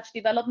 the Dutch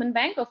Development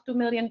Bank, of $2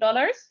 million.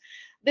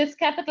 This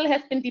capital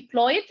has been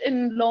deployed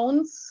in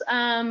loans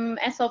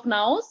as of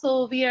now.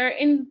 So we are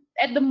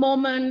at the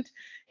moment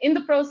in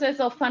the process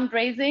of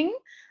fundraising.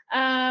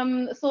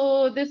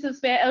 So this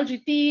is where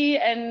LGT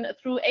and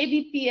through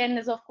ABPN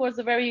is of course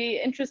a very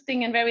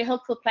interesting and very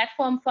helpful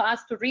platform for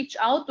us to reach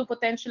out to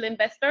potential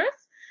investors.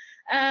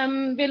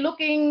 We're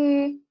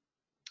looking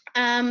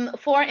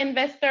for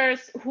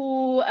investors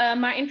who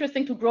are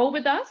interested to grow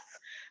with us.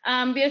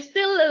 We are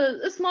still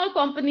a small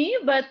company,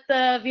 but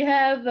we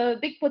have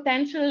big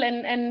potential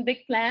and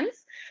big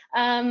plans.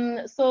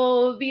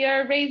 So we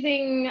are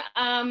raising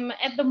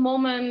at the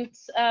moment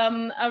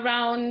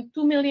around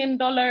 $2 million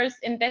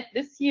in debt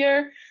this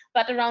year,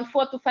 but around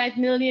 4 to 5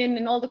 million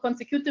in all the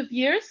consecutive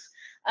years.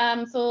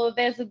 So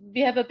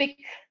we have a big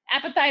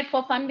appetite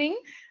for funding.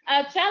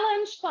 A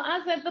challenge for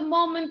us at the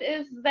moment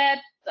is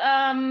that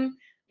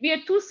we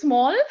are too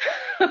small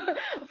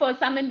for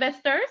some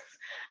investors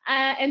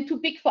and too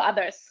big for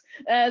others.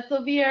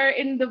 So we are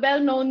in the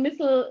well-known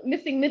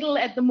missing middle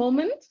at the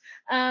moment.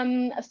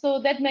 So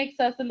that makes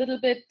us a little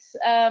bit,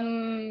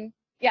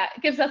 yeah,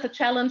 it gives us a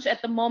challenge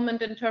at the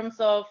moment in terms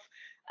of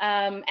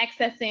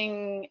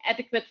accessing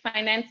adequate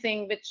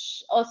financing,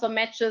 which also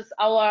matches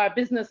our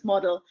business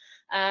model.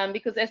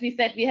 Because as we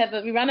said,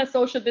 we run a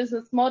social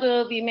business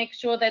model. We make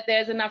sure that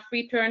there's enough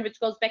return,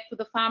 which goes back to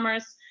the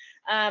farmers.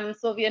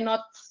 So we are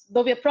not,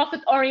 though we are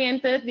profit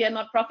oriented, we are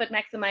not profit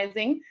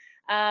maximizing.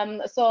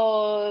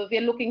 So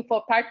we're looking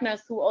for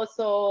partners who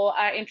also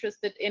are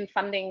interested in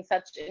funding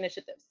such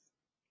initiatives.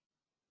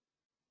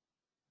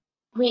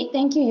 Great,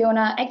 thank you,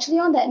 Yona. Actually,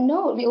 on that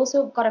note, we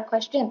also got a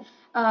question.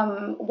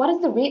 What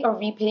is the rate of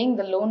repaying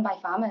the loan by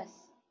farmers?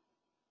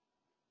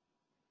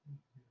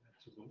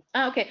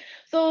 Okay,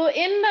 so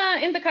in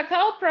the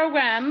cacao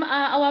program,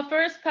 our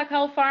first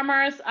cacao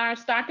farmers are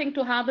starting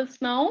to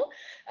harvest now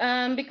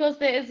because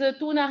there is a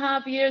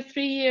 2.5 years,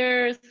 3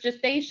 years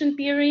gestation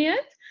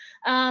period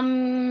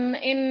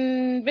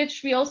in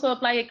which we also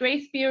apply a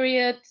grace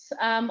period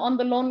on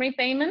the loan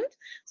repayment.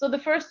 So the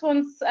first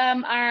ones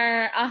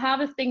are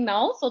harvesting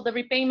now. So the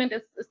repayment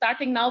is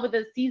starting now with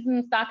the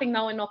season starting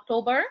now in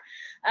October.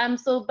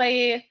 So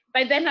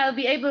by then I'll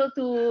be able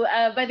to,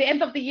 by the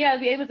end of the year, I'll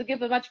be able to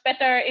give a much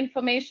better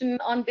information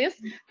on this.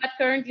 But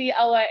currently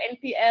our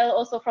NPL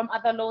also from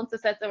other loans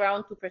is at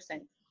around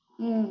 2%.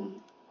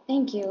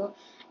 Thank you.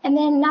 And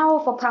then now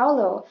for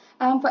Paulo,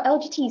 for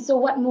LGT, so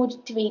what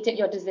motivated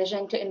your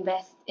decision to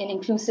invest in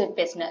inclusive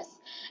business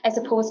as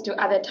opposed to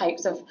other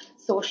types of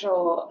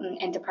social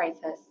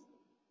enterprises?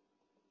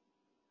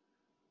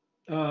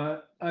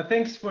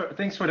 Thanks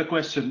for the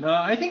question.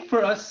 I think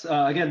for us,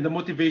 again, the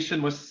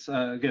motivation was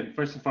again,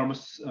 first and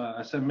foremost,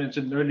 as I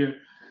mentioned earlier,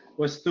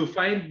 was to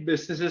find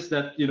businesses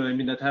that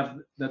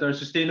that are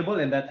sustainable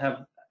and that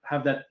have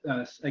that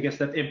I guess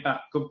that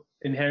impact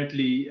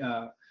inherently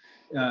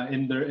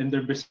in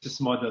their business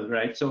model,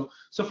 right? So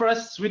for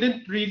us, we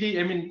didn't really,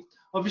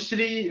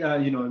 obviously,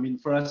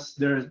 for us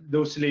there are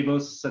those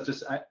labels such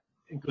as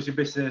inclusive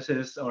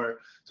businesses or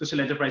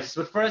social enterprises,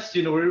 but for us,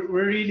 we're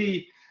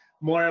really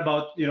more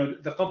about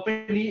the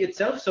company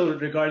itself. So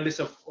regardless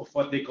of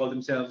what they call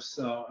themselves,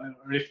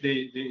 or if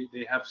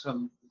they have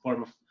some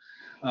form of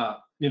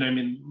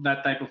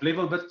that type of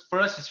label. But for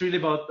us, it's really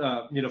about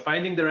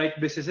finding the right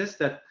businesses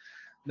that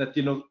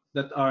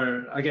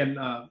are again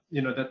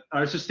that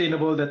are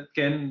sustainable, that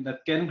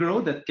can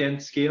grow, that can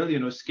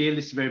scale. Scale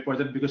is very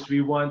important because we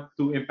want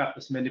to impact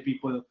as many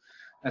people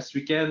as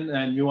we can,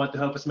 and we want to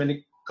help as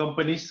many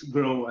companies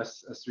grow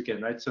as we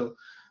can, right? So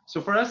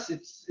for us,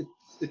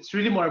 it's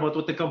really more about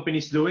what the company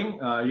is doing,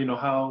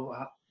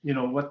 how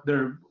what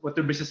their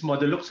business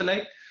model looks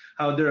like,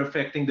 how they're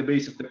affecting the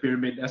base of the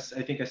pyramid, as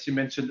you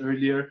mentioned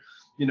earlier,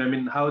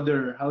 how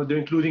they're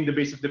including the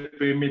base of the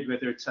pyramid,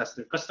 whether it's as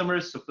their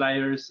customers,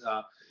 suppliers,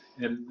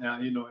 and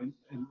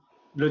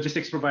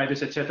logistics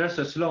providers, etc.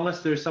 So as long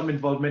as there's some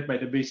involvement by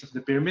the base of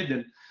the pyramid,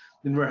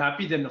 then we're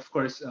happy. Then of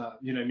course,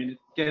 it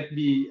can't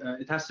be,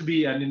 it has to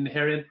be an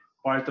inherent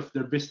part of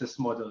their business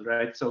model,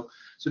 right? So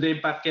the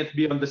impact can't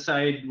be on the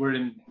side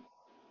wherein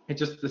it's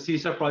just the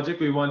CSR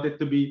project. We want it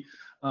to be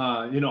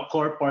a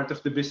core part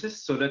of the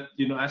business, so that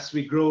as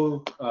we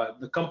grow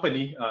the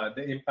company,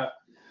 the impact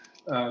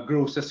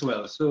grows as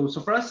well. So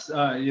for us,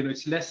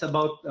 it's less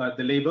about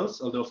the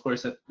labels, although of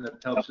course that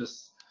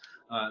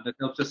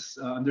helps us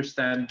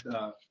understand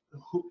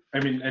who,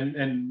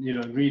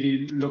 and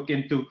really look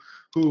into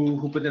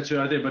who potentially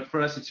are there. But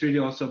for us, it's really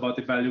also about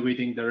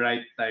evaluating the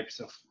right types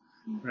of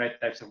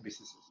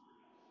businesses.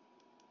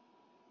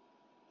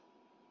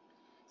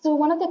 So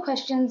one of the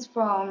questions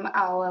from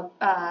our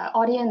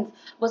audience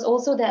was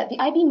also that the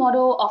IB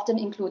model often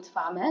includes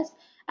farmers.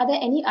 Are there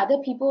any other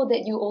people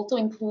that you also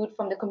include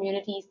from the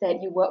communities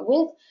that you work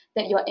with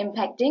that you're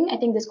impacting? I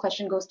think this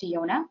question goes to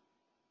Yona.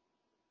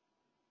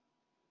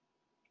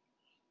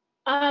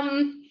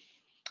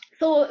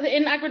 So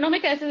in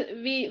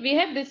Agronomica, we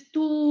have these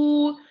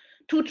two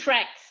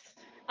tracks.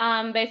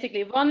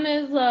 Basically, one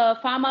is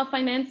farmer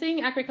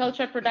financing,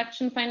 agriculture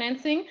production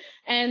financing,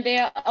 and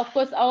there, of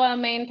course, our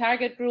main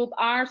target group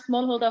are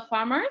smallholder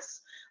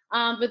farmers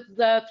with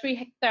the 3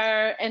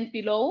 hectare and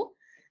below.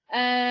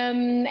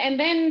 And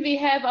then we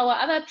have our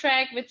other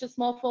track, which is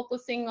more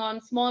focusing on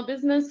small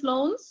business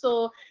loans.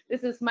 So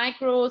this is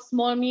micro,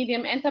 small,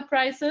 medium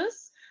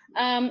enterprises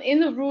in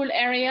the rural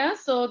area.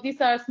 So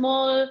these are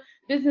small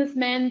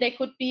businessmen. They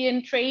could be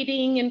in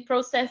trading, in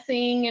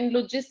processing, in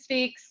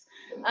logistics.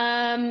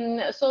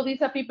 So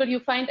these are people you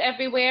find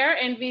everywhere,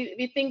 and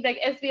we think that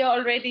as we are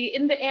already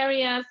in the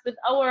areas with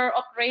our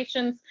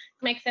operations,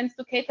 it makes sense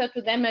to cater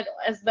to them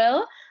as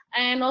well.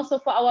 And also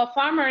for our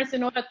farmers,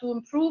 in order to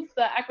improve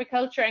the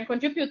agriculture and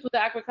contribute to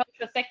the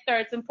agriculture sector,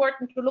 it's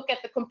important to look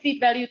at the complete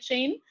value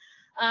chain.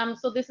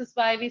 So this is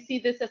why we see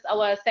this as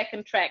our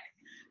second track.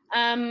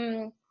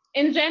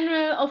 In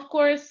general, of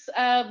course,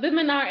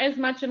 women are as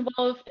much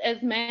involved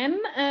as men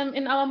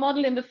in our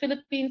model. In the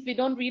Philippines, we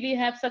don't really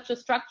have such a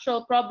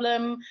structural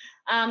problem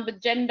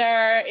with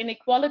gender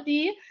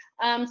inequality.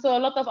 So a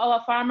lot of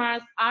our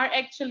farmers are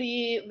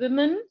actually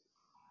women.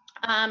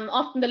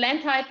 Often the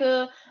land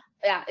title,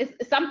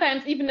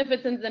 sometimes even if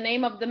it's in the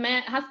name of the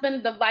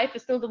husband, the wife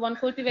is still the one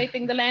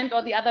cultivating the land,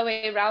 or the other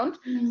way around.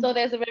 So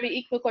there's a very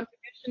equal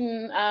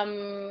contribution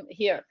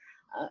here.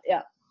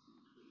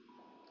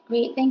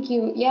 Great, thank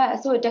you. Yeah,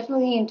 so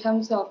definitely in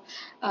terms of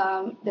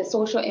the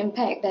social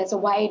impact, there's a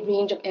wide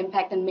range of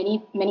impact, and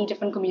many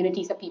different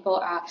communities of people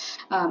are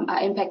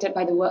impacted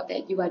by the work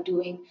that you are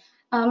doing.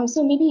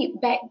 So maybe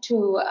back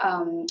to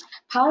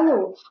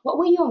Paulo, what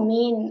were your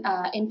main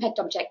impact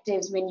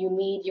objectives when you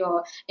made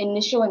your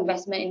initial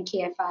investment in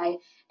KFI,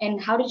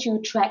 and how did you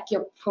track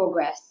your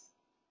progress?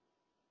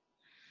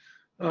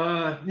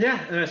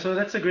 So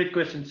that's a great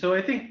question. So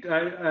I think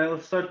I'll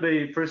start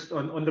by first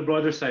on the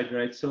broader side,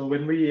 right? So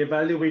when we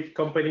evaluate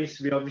companies,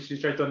 we obviously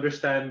try to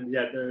understand,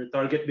 their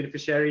target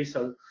beneficiaries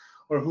or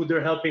who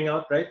they're helping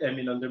out, right? I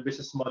mean, on their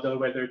business model,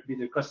 whether it be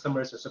their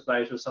customers or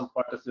suppliers or some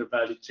part of their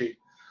value chain.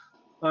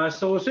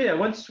 Once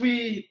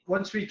we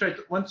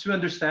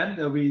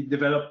understand, we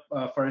develop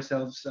for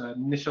ourselves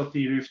initial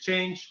theory of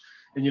change,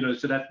 and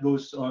so that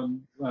goes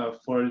on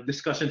for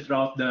discussion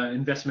throughout the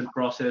investment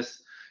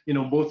process.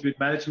 Both with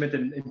management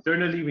and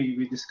internally,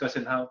 we discuss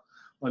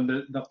on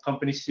the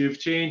company's theory of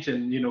change,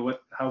 and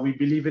how we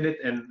believe in it,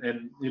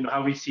 and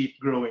how we see it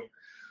growing.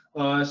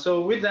 So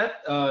with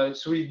that,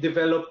 we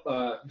develop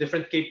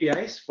different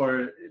KPIs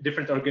for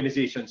different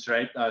organizations,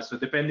 right? So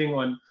depending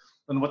on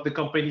what the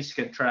companies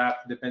can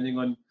track, depending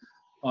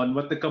on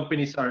what the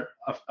companies are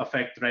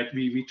affect, right?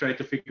 We try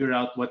to figure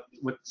out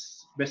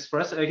what's best for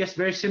us. I guess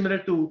very similar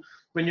to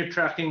when you're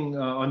tracking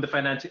on the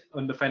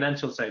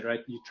financial side,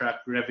 right? You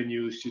track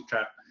revenues, you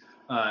track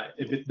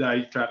EBITDA,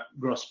 you track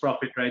gross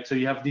profit, right? So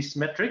you have these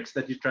metrics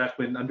that you track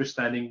when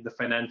understanding the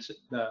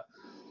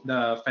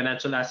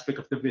financial aspect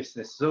of the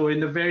business. So in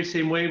the very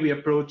same way, we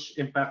approach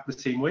impact the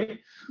same way.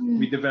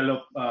 We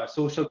develop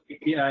social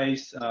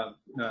KPIs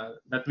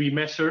that we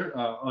measure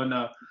on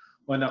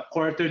a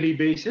quarterly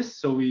basis.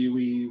 So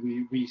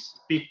we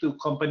speak to the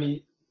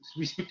company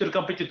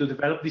to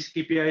develop these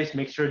KPIs,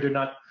 make sure they're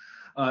not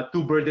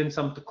too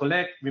burdensome to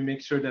collect. We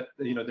make sure that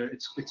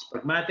it's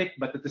pragmatic,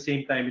 but at the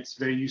same time it's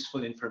very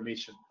useful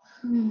information.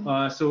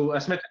 So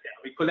as mentioned,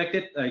 we collect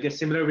it, I guess,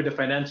 similar with the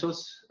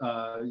financials.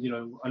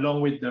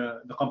 Along with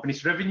the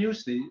company's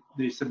revenues,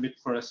 they submit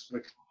for us,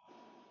 for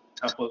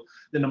example,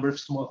 the number of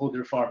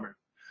smallholder farmers.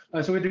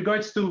 So with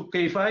regards to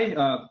KFI,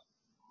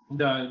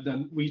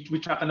 we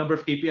track a number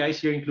of KPIs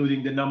here,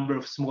 including the number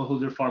of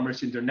smallholder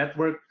farmers in their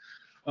network.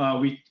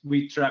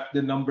 We track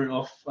the number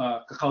of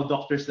cacao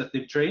doctors that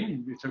they've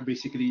trained, which are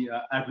basically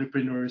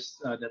agripreneurs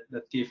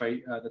that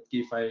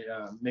KFI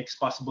makes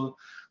possible.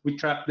 We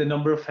track the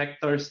number of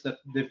hectares that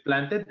they've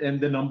planted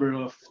and the number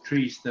of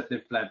trees that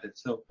they've planted.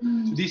 So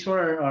these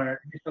were our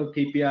initial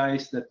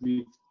KPIs that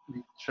we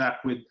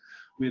track with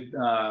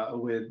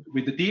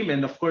the team.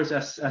 And of course,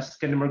 as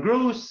Kenmar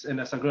grows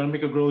and as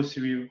Agronomica grows,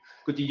 we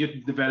continue to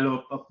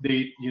develop,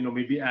 update,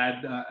 maybe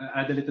add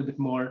a little bit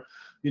more.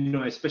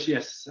 Especially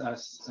as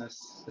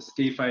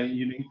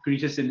KFI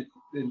increases in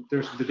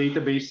terms of the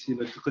database,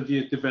 to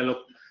continue to develop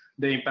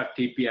the impact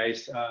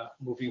KPIs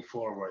moving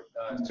forward.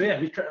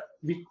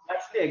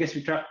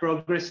 We track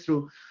progress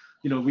through,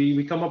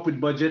 we come up with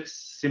budgets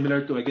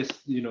similar to, I guess,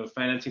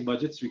 financing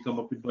budgets. We come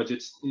up with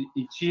budgets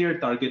each year,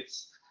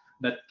 targets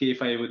that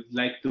KFI would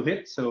like to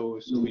hit. So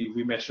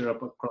we measure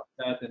up across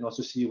that and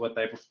also see what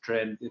type of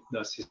trend it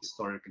does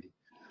historically.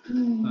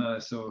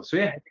 That's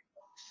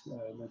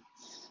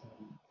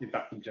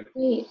impact objective.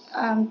 Great,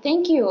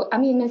 thank you. I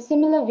mean, in a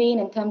similar vein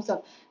in terms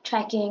of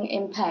tracking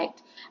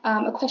impact,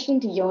 a question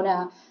to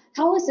Yona.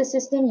 How is the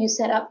system you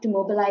set up to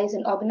mobilize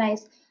and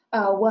organize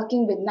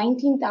working with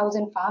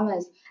 19,000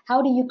 farmers?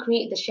 How do you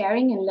create the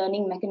sharing and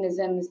learning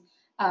mechanisms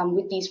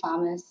with these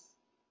farmers?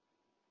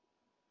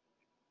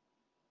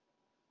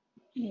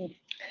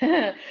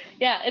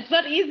 Yeah, it's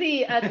not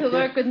easy to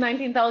work with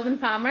 19,000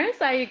 farmers.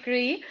 I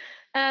agree.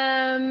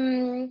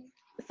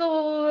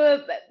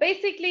 So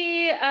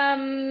basically,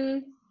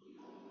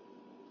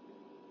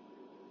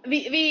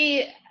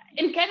 we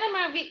in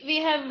Canada we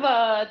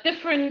have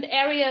different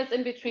areas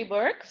in which we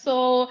work.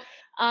 So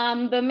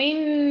the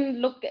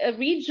main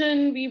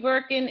region we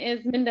work in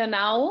is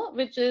Mindanao,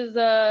 which is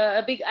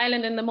a big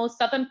island in the most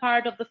southern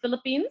part of the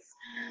Philippines.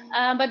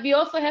 But we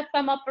also have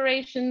some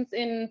operations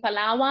in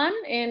Palawan,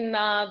 in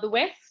the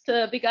west,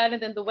 big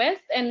island in the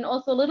west, and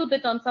also a little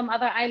bit on some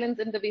other islands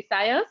in the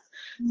Visayas.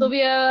 So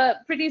we are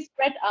pretty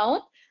spread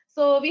out.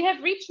 So we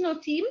have regional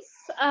teams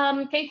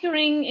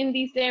catering in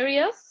these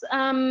areas.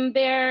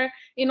 They're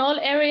in all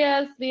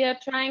areas. We are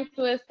trying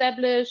to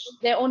establish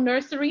their own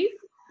nurseries.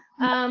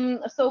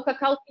 So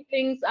cacao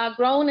seedlings are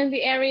grown in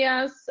the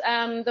areas.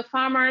 The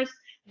farmers,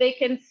 they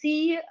can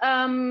see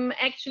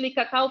actually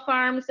cacao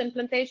farms and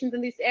plantations in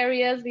these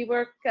areas. We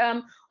work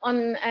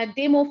on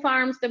demo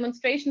farms,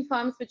 demonstration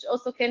farms, which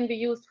also can be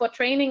used for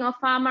training of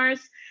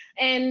farmers.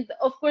 And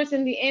of course,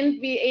 in the end,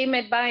 we aim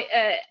at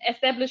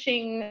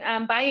establishing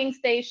buying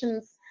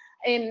stations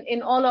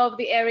in all of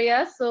the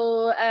areas.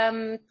 So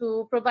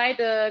to provide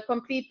a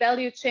complete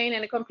value chain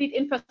and a complete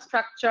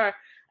infrastructure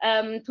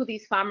to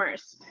these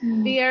farmers.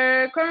 We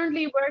are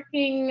currently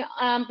working,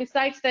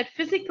 besides that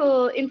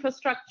physical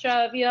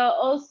infrastructure, we are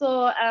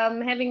also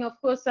having, of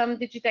course, some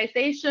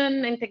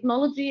digitization and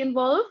technology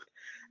involved.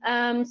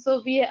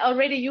 So we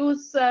already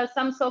use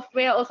some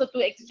software also to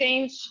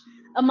exchange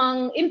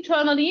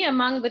internally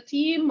among the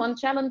team on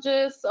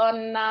challenges,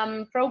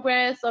 on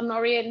progress, on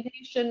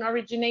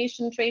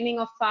origination, training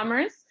of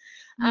farmers,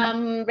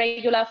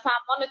 regular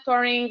farm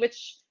monitoring,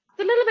 which it's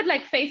a little bit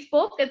like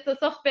Facebook. It's a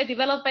software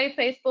developed by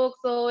Facebook,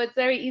 so it's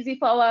very easy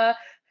for our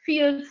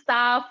field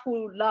staff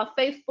who love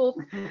Facebook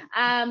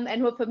and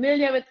who are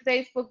familiar with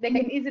Facebook. They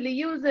can easily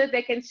use it.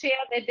 They can share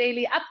their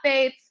daily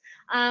updates.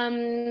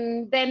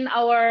 Then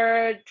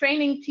our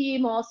training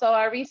team, also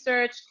our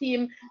research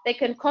team, they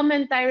can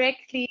comment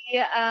directly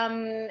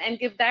and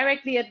give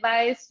directly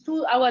advice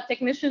to our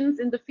technicians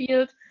in the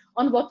field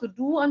on what to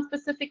do on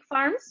specific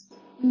farms.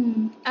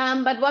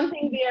 But one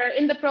thing we are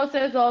in the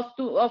process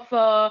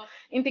of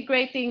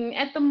integrating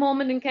at the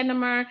moment in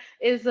Kennemer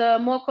is a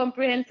more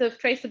comprehensive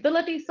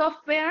traceability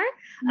software,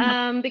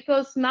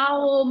 because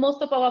now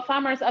most of our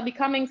farmers are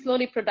becoming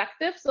slowly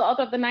productive. So out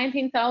of the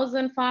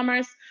 19,000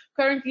 farmers,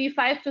 currently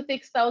 5,000 to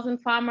 6,000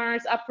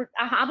 farmers are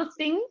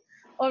harvesting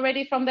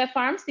already from their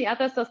farms. The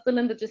others are still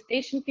in the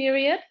gestation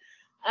period.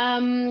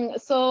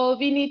 So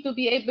we need to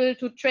be able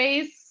to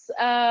trace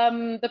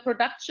the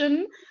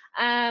production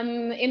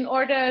in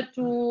order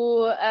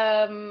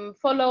to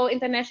follow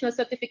international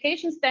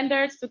certification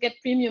standards to get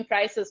premium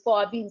prices for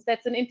our beans.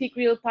 That's an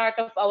integral part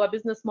of our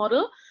business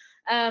model.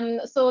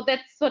 So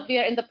that's what we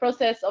are in the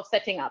process of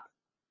setting up.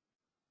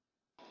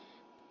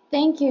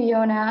 Thank you,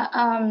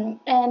 Yona.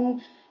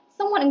 And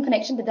somewhat in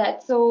connection to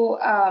that, so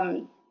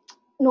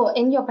no,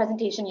 in your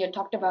presentation, you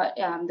talked about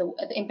the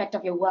impact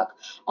of your work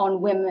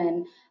on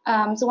women.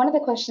 So one of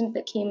the questions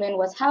that came in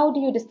was, how do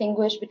you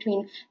distinguish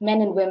between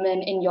men and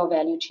women in your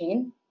value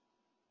chain?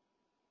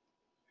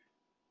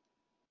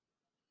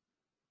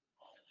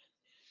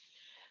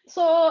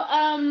 So,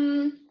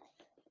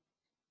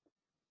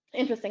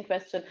 interesting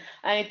question.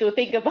 I need to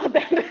think about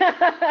that.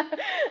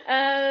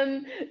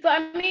 So,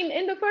 I mean,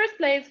 in the first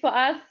place, for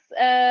us,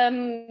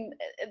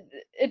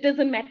 it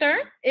doesn't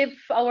matter if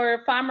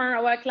our farmer,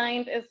 our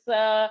client is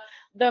the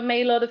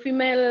male or the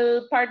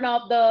female partner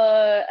of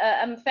the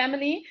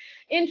family.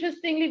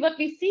 Interestingly, what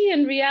we see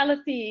in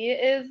reality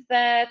is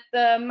that,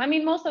 I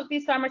mean, most of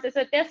these farmers, as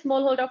I said, they're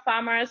smallholder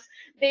farmers.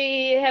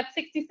 They have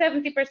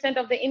 60–70%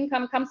 of the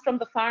income comes from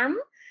the farm.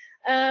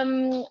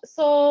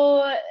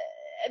 So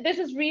this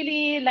is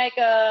really like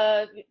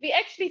we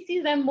actually see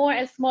them more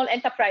as small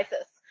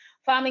enterprises,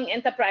 farming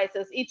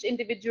enterprises, each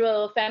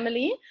individual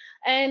family.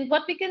 And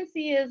what we can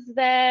see is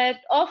that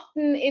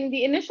often in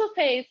the initial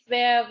phase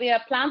where we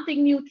are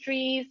planting new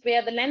trees,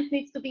 where the land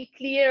needs to be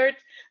cleared,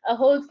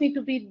 holes need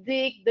to be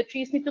digged, the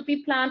trees need to be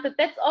planted,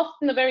 that's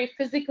often a very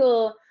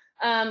physical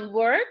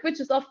work,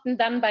 which is often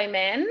done by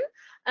men.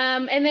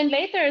 And then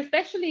later,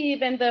 especially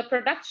when the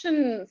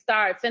production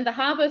starts, when the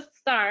harvest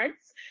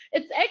starts,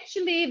 it's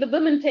actually the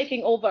women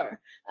taking over.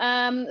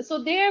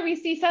 So there we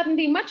see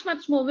suddenly much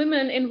more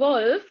women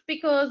involved,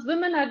 because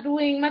women are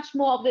doing much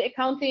more of the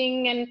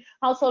accounting and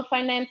household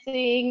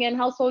financing and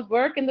household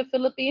work in the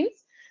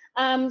Philippines.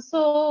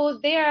 So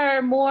they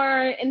are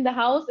more in the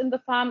house, in the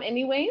farm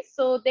anyway,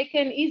 so they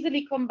can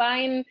easily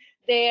combine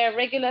their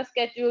regular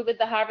schedule with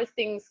the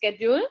harvesting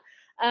schedule,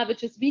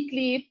 which is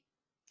weekly.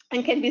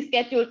 and can be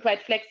scheduled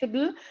quite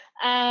flexible,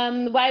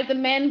 while the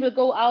men will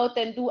go out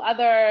and do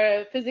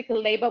other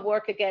physical labor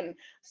work again.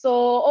 So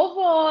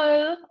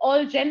overall,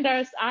 all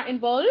genders are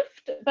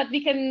involved, but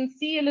we can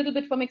see a little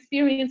bit from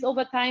experience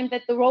over time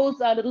that the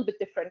roles are a little bit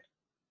different.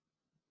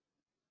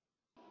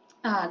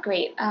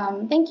 Great.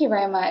 Thank you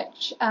very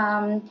much.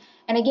 And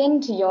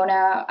again to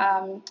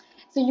Yona,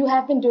 so you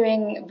have been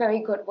doing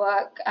very good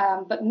work,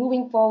 but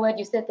moving forward,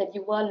 you said that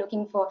you were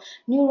looking for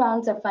new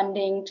rounds of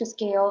funding to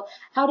scale.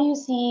 How do you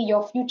see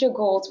your future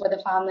goals for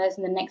the farmers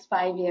in the next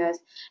 5 years?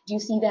 Do you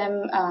see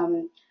them,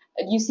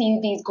 do you see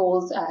these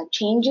goals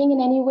changing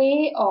in any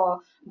way or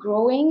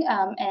growing?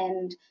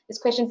 And this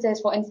question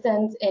says, for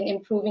instance, in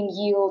improving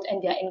yield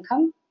and their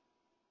income?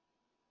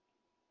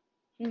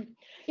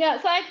 Yeah,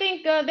 so I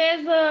think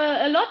there's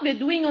a lot we're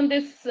doing on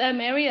this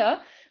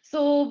area.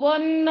 So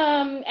one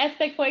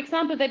aspect, for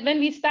example, that when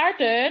we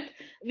started,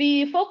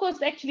 we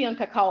focused actually on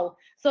cacao.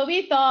 So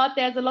we thought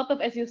there's a lot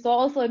of, as you saw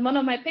also in one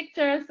of my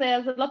pictures,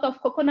 there's a lot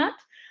of coconut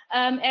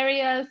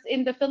areas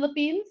in the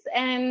Philippines,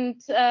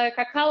 and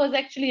cacao is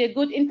actually a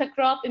good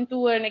intercrop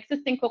into an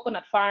existing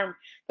coconut farm,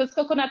 because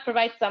coconut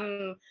provides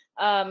some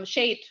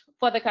shade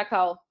for the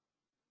cacao.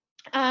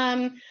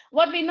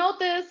 What we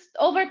noticed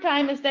over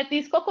time is that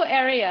these cocoa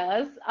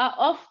areas are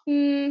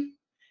often,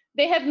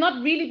 they have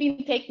not really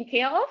been taken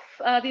care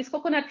of. These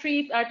coconut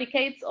trees are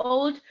decades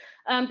old.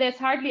 There's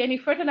hardly any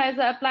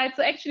fertilizer applied.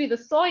 So actually the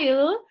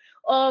soil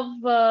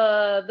of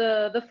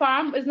the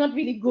farm is not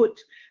really good.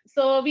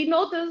 So we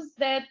noticed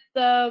that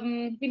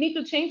we need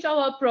to change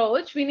our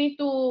approach. We need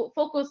to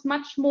focus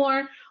much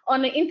more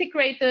on an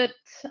integrated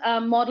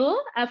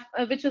model,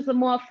 which is a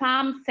more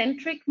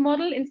farm-centric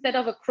model instead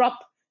of a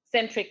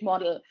crop-centric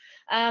model.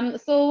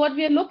 So what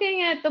we are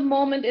looking at the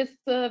moment is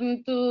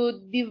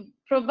to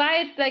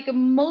provide like a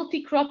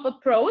multi-crop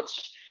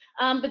approach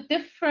with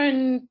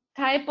different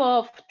type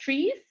of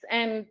trees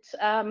and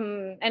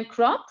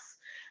crops,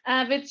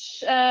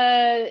 which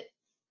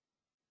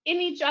in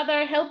each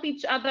other help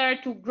each other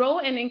to grow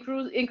and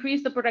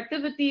increase the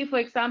productivity. For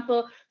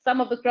example,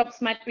 some of the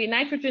crops might be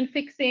nitrogen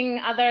fixing,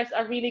 others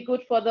are really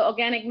good for the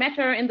organic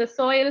matter in the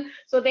soil.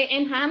 So they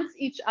enhance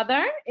each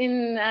other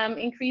in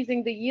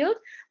increasing the yield.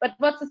 But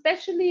what's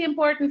especially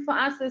important for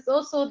us is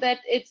also that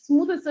it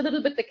smoothes a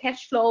little bit the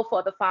cash flow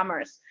for the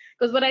farmers.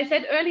 Because what I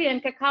said earlier,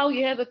 in cacao,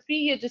 you have a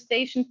 3-year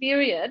gestation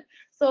period.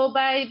 So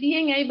by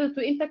being able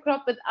to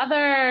intercrop with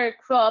other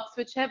crops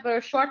which have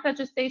a shorter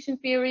gestation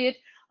period,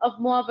 of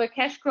more of a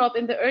cash crop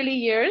in the early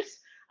years,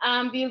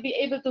 we'll be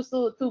able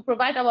to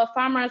provide our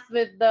farmers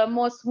with the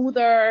more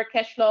smoother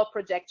cash flow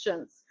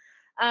projections.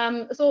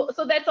 So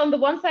that's on the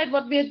one side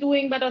what we're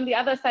doing, but on the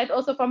other side,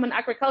 also from an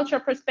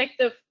agriculture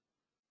perspective,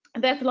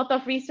 there's a lot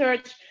of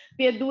research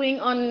we are doing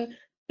on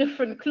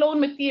different clone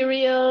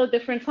material,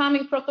 different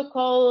farming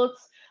protocols,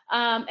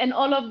 and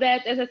all of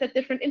that, as I said,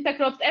 different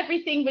intercrops,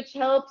 everything which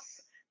helps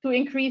to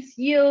increase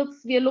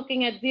yields. We are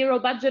looking at zero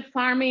budget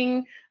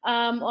farming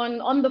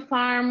on the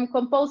farm,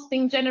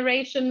 composting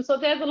generation. So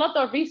there's a lot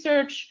of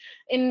research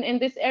in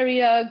this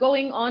area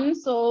going on.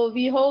 So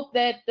we hope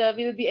that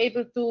we'll be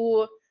able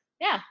to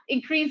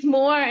increase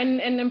more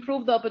and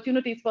improve the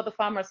opportunities for the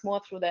farmers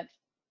more through that.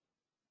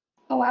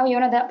 Oh wow,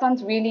 Yona, that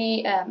sounds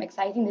really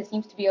exciting. There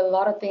seems to be a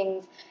lot of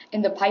things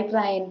in the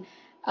pipeline.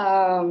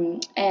 I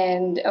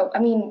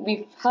mean,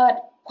 we've heard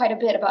quite a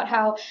bit about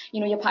how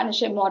your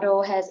partnership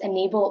model has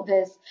enabled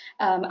this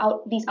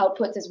these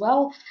outputs as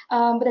well.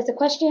 But there's a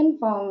question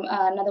from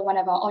another one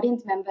of our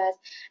audience members.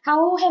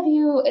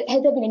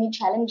 Has there been any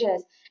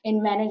challenges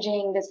in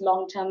managing this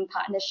long-term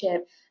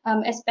partnership,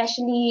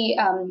 especially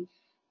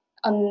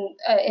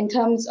in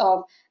terms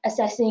of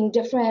assessing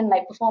different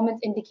performance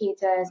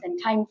indicators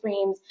and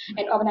timeframes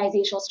and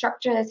organizational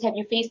structures? Have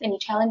you faced any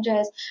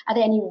challenges? Are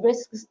there any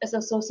risks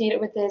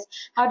associated with this?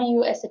 How do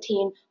you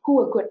ascertain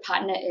who a good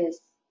partner is?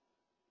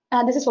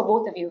 This is for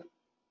both of you.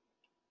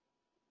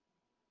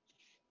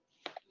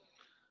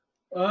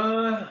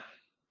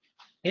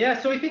 Yeah,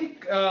 so I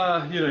think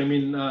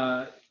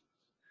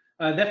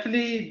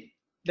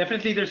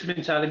definitely there's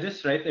been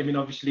challenges, right? I mean,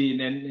 obviously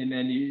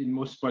in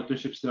most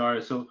partnerships there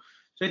are. So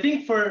I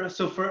think for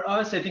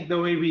us, I think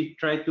the way we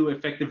try to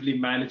effectively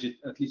manage it,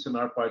 at least on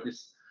our part,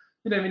 is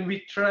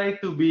we try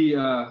to be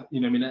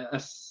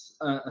as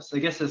I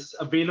guess as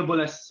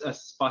available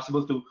as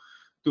possible to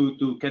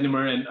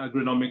Kennemer and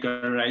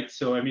Agronomica, right?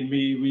 So I mean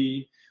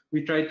we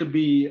try to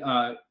be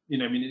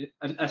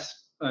as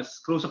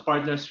close a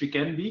partner as we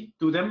can be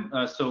to them.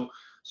 So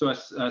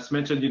as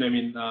mentioned,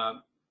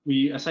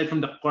 we, aside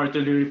from the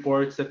quarterly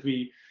reports that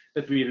we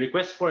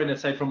request for, and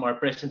aside from our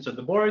presence on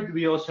the board,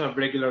 we also have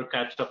regular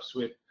catch-ups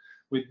with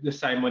the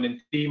Simon and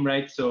team,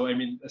 right? So I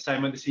mean,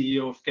 Simon, the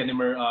CEO of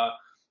Kennemer,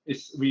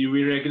 we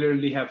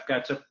regularly have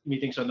catch-up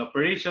meetings on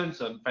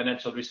operations, on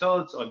financial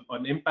results,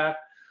 on impact,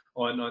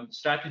 on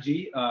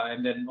strategy,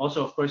 and then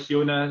also of course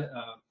Yona.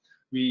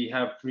 We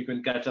have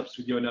frequent catch-ups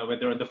with Yona,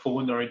 whether on the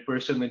phone or in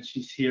person when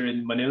she's here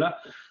in Manila.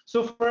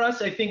 So for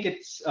us, I think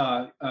it's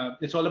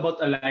all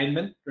about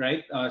alignment,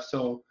 right?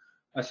 So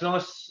as long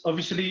as,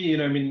 obviously,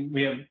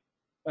 we have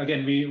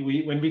again,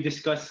 when we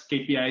discuss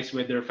KPIs,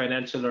 whether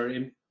financial or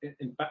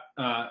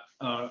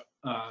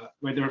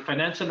whether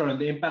financial or on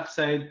the impact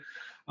side,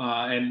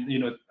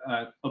 and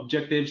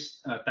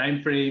objectives,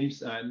 time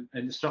frames,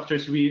 and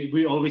structures,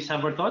 we always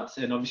have our thoughts,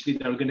 and obviously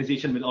the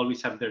organization will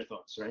always have their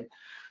thoughts, right?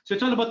 So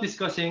it's all about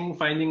discussing,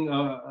 finding,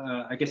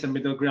 I guess, a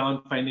middle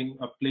ground, finding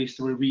a place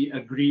where we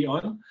agree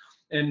on.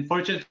 And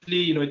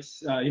fortunately,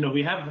 it's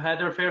we have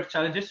had our fair of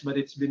challenges, but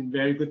it's been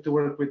very good to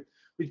work with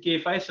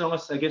KFI, as long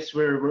as, I guess,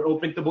 we're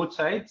open to both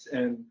sides,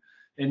 and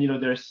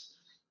there's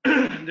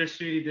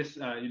there's really this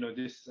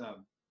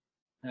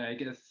I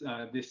guess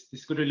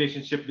this good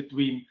relationship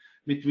between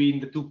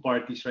the two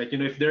parties, right?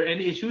 If there are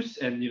any issues,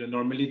 and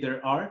normally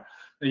there are,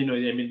 I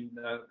mean,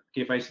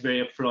 KFI is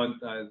very upfront.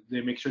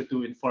 They make sure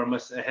to inform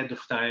us ahead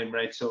of time,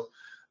 right? So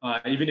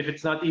even if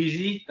it's not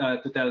easy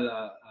to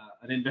tell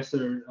an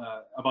investor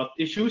about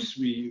issues,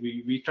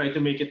 we try to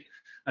make it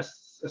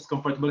as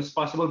comfortable as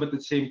possible, but at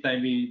the same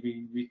time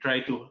we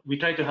try to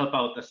help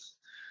out as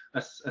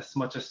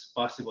much as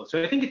possible.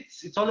 So I think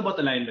it's all about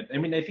alignment. I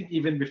mean, I think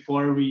even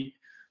before we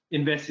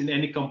invest in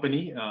any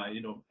company,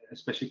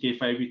 especially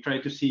KFI, we try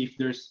to see if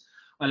there's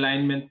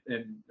alignment,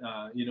 and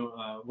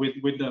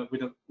with the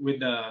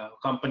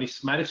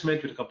company's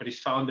management, with the company's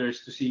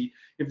founders, to see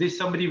if there's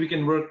somebody we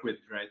can work with,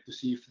 right? To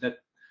see if that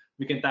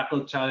we can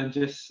tackle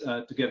challenges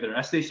together.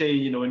 As they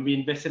say, when we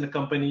invest in a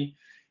company,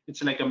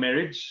 it's like a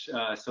marriage.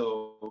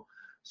 So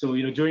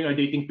during our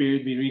dating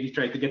period, we really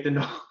try to get to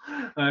know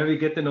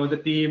the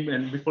team,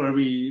 and before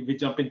we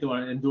jump into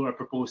and do our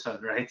proposal,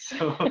 right?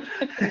 So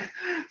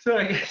so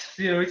I guess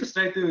we just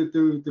try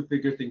to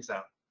figure things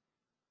out.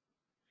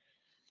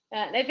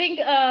 I think,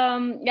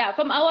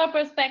 from our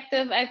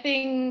perspective, I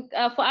think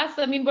for us,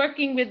 I mean,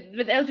 working with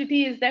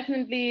LGT has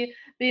definitely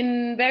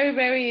been very,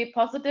 very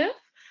positive.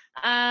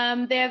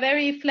 They are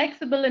very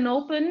flexible and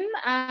open.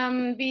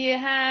 We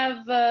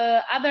have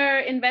other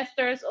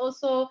investors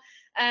also.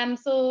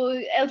 So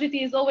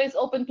LGT is always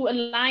open to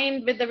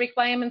align with the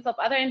requirements of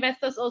other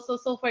investors also.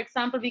 So for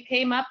example, we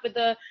came up with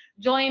a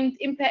joint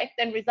impact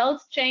and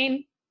results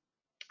chain,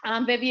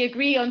 where we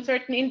agree on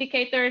certain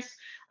indicators,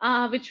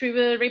 which we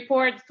will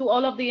report to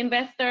all of the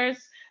investors.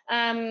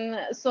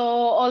 So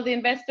all the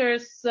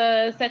investors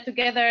sat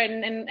together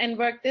and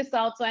work this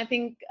out. So I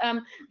think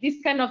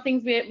these kind of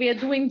things we are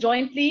doing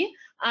jointly,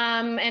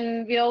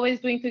 and we're always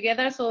doing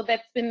together. So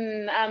that's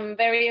been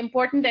very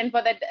important. And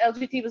for that,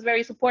 LGT was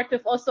very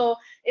supportive also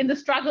in the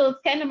struggles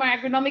Canada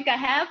Agronomica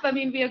have. I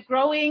mean, we are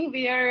growing,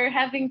 we are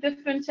having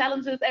different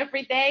challenges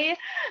every day,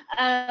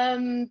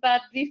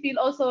 but we feel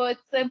also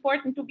it's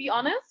important to be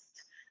honest.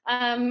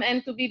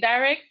 And to be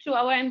direct to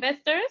our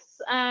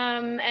investors,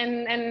 and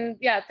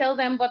tell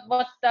them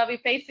what are we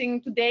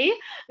facing today,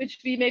 which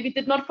we maybe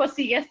did not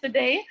foresee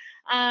yesterday,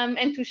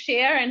 and to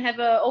share and have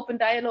an open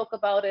dialogue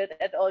about it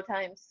at all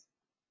times.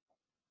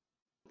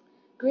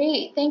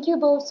 Great, thank you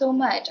both so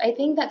much. I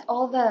think that's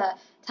all the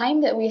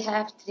time that we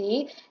have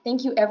today.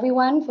 Thank you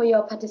everyone for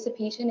your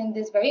participation in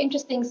this very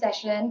interesting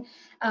session.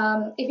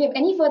 If you have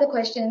any further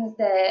questions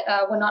that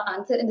were not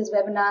answered in this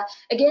webinar,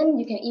 again,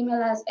 you can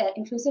email us at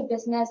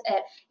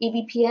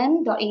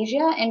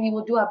inclusivebusiness@abpn.asia, and we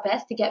will do our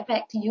best to get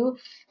back to you.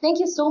 Thank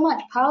you so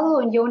much,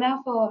 Paolo and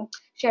Yona, for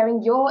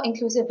sharing your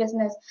inclusive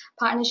business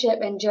partnership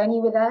and journey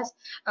with us.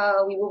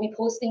 We will be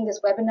posting this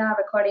webinar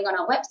recording on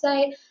our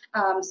website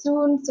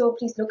soon, so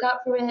please look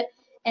out for it.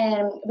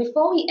 And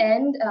before we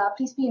end,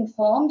 please be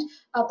informed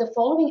of the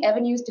following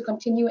avenues to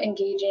continue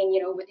engaging,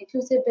 with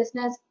inclusive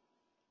business.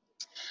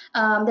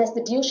 There's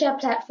the DealShare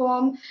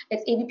platform.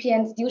 It's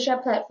ABPN's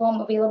DealShare platform,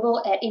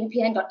 available at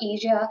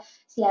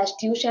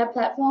abpn.asia/DealShare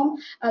platform.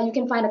 You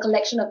can find a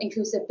collection of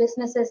inclusive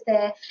businesses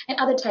there, and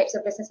other types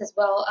of business as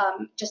well,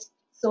 just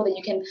so that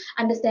you can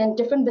understand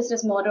different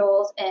business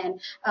models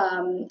and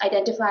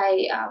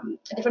identify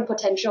different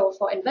potential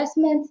for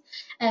investments.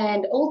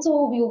 And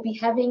also, we will be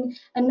having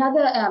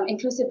another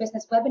inclusive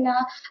business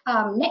webinar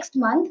next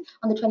month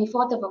on the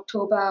 24th of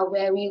October,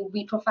 where we will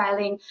be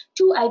profiling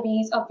 2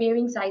 IBs of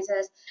varying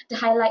sizes to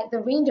highlight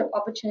the range of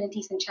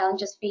opportunities and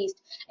challenges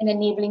faced in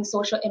enabling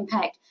social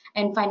impact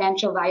and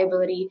financial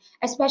viability,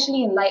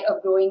 especially in light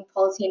of growing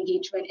policy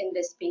engagement in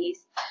this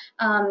space.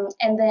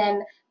 And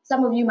then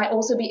some of you might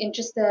also be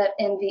interested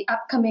in the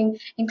upcoming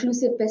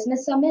Inclusive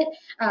Business Summit,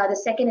 the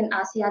second in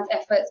ASEAN's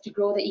efforts to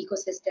grow the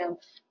ecosystem.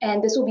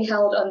 And this will be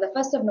held on the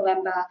 1st of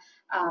November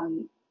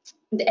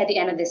at the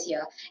end of this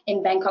year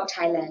in Bangkok,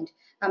 Thailand,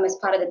 as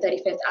part of the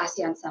 35th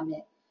ASEAN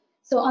Summit.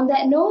 So on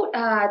that note,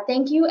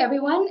 thank you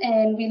everyone,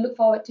 and we look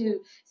forward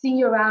to seeing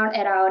you around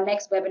at our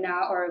next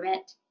webinar or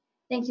event.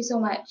 Thank you so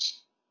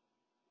much.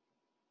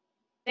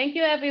 Thank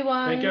you,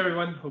 everyone. Thank you,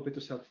 everyone. Hope it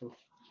was helpful.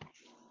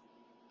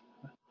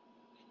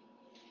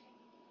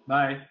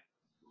 Bye.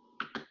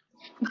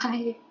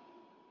 Bye.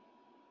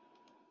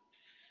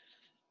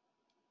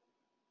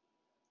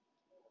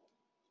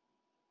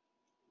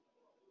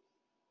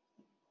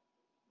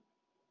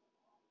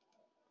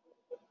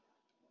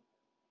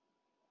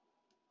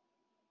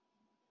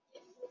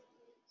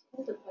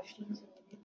 All the questions.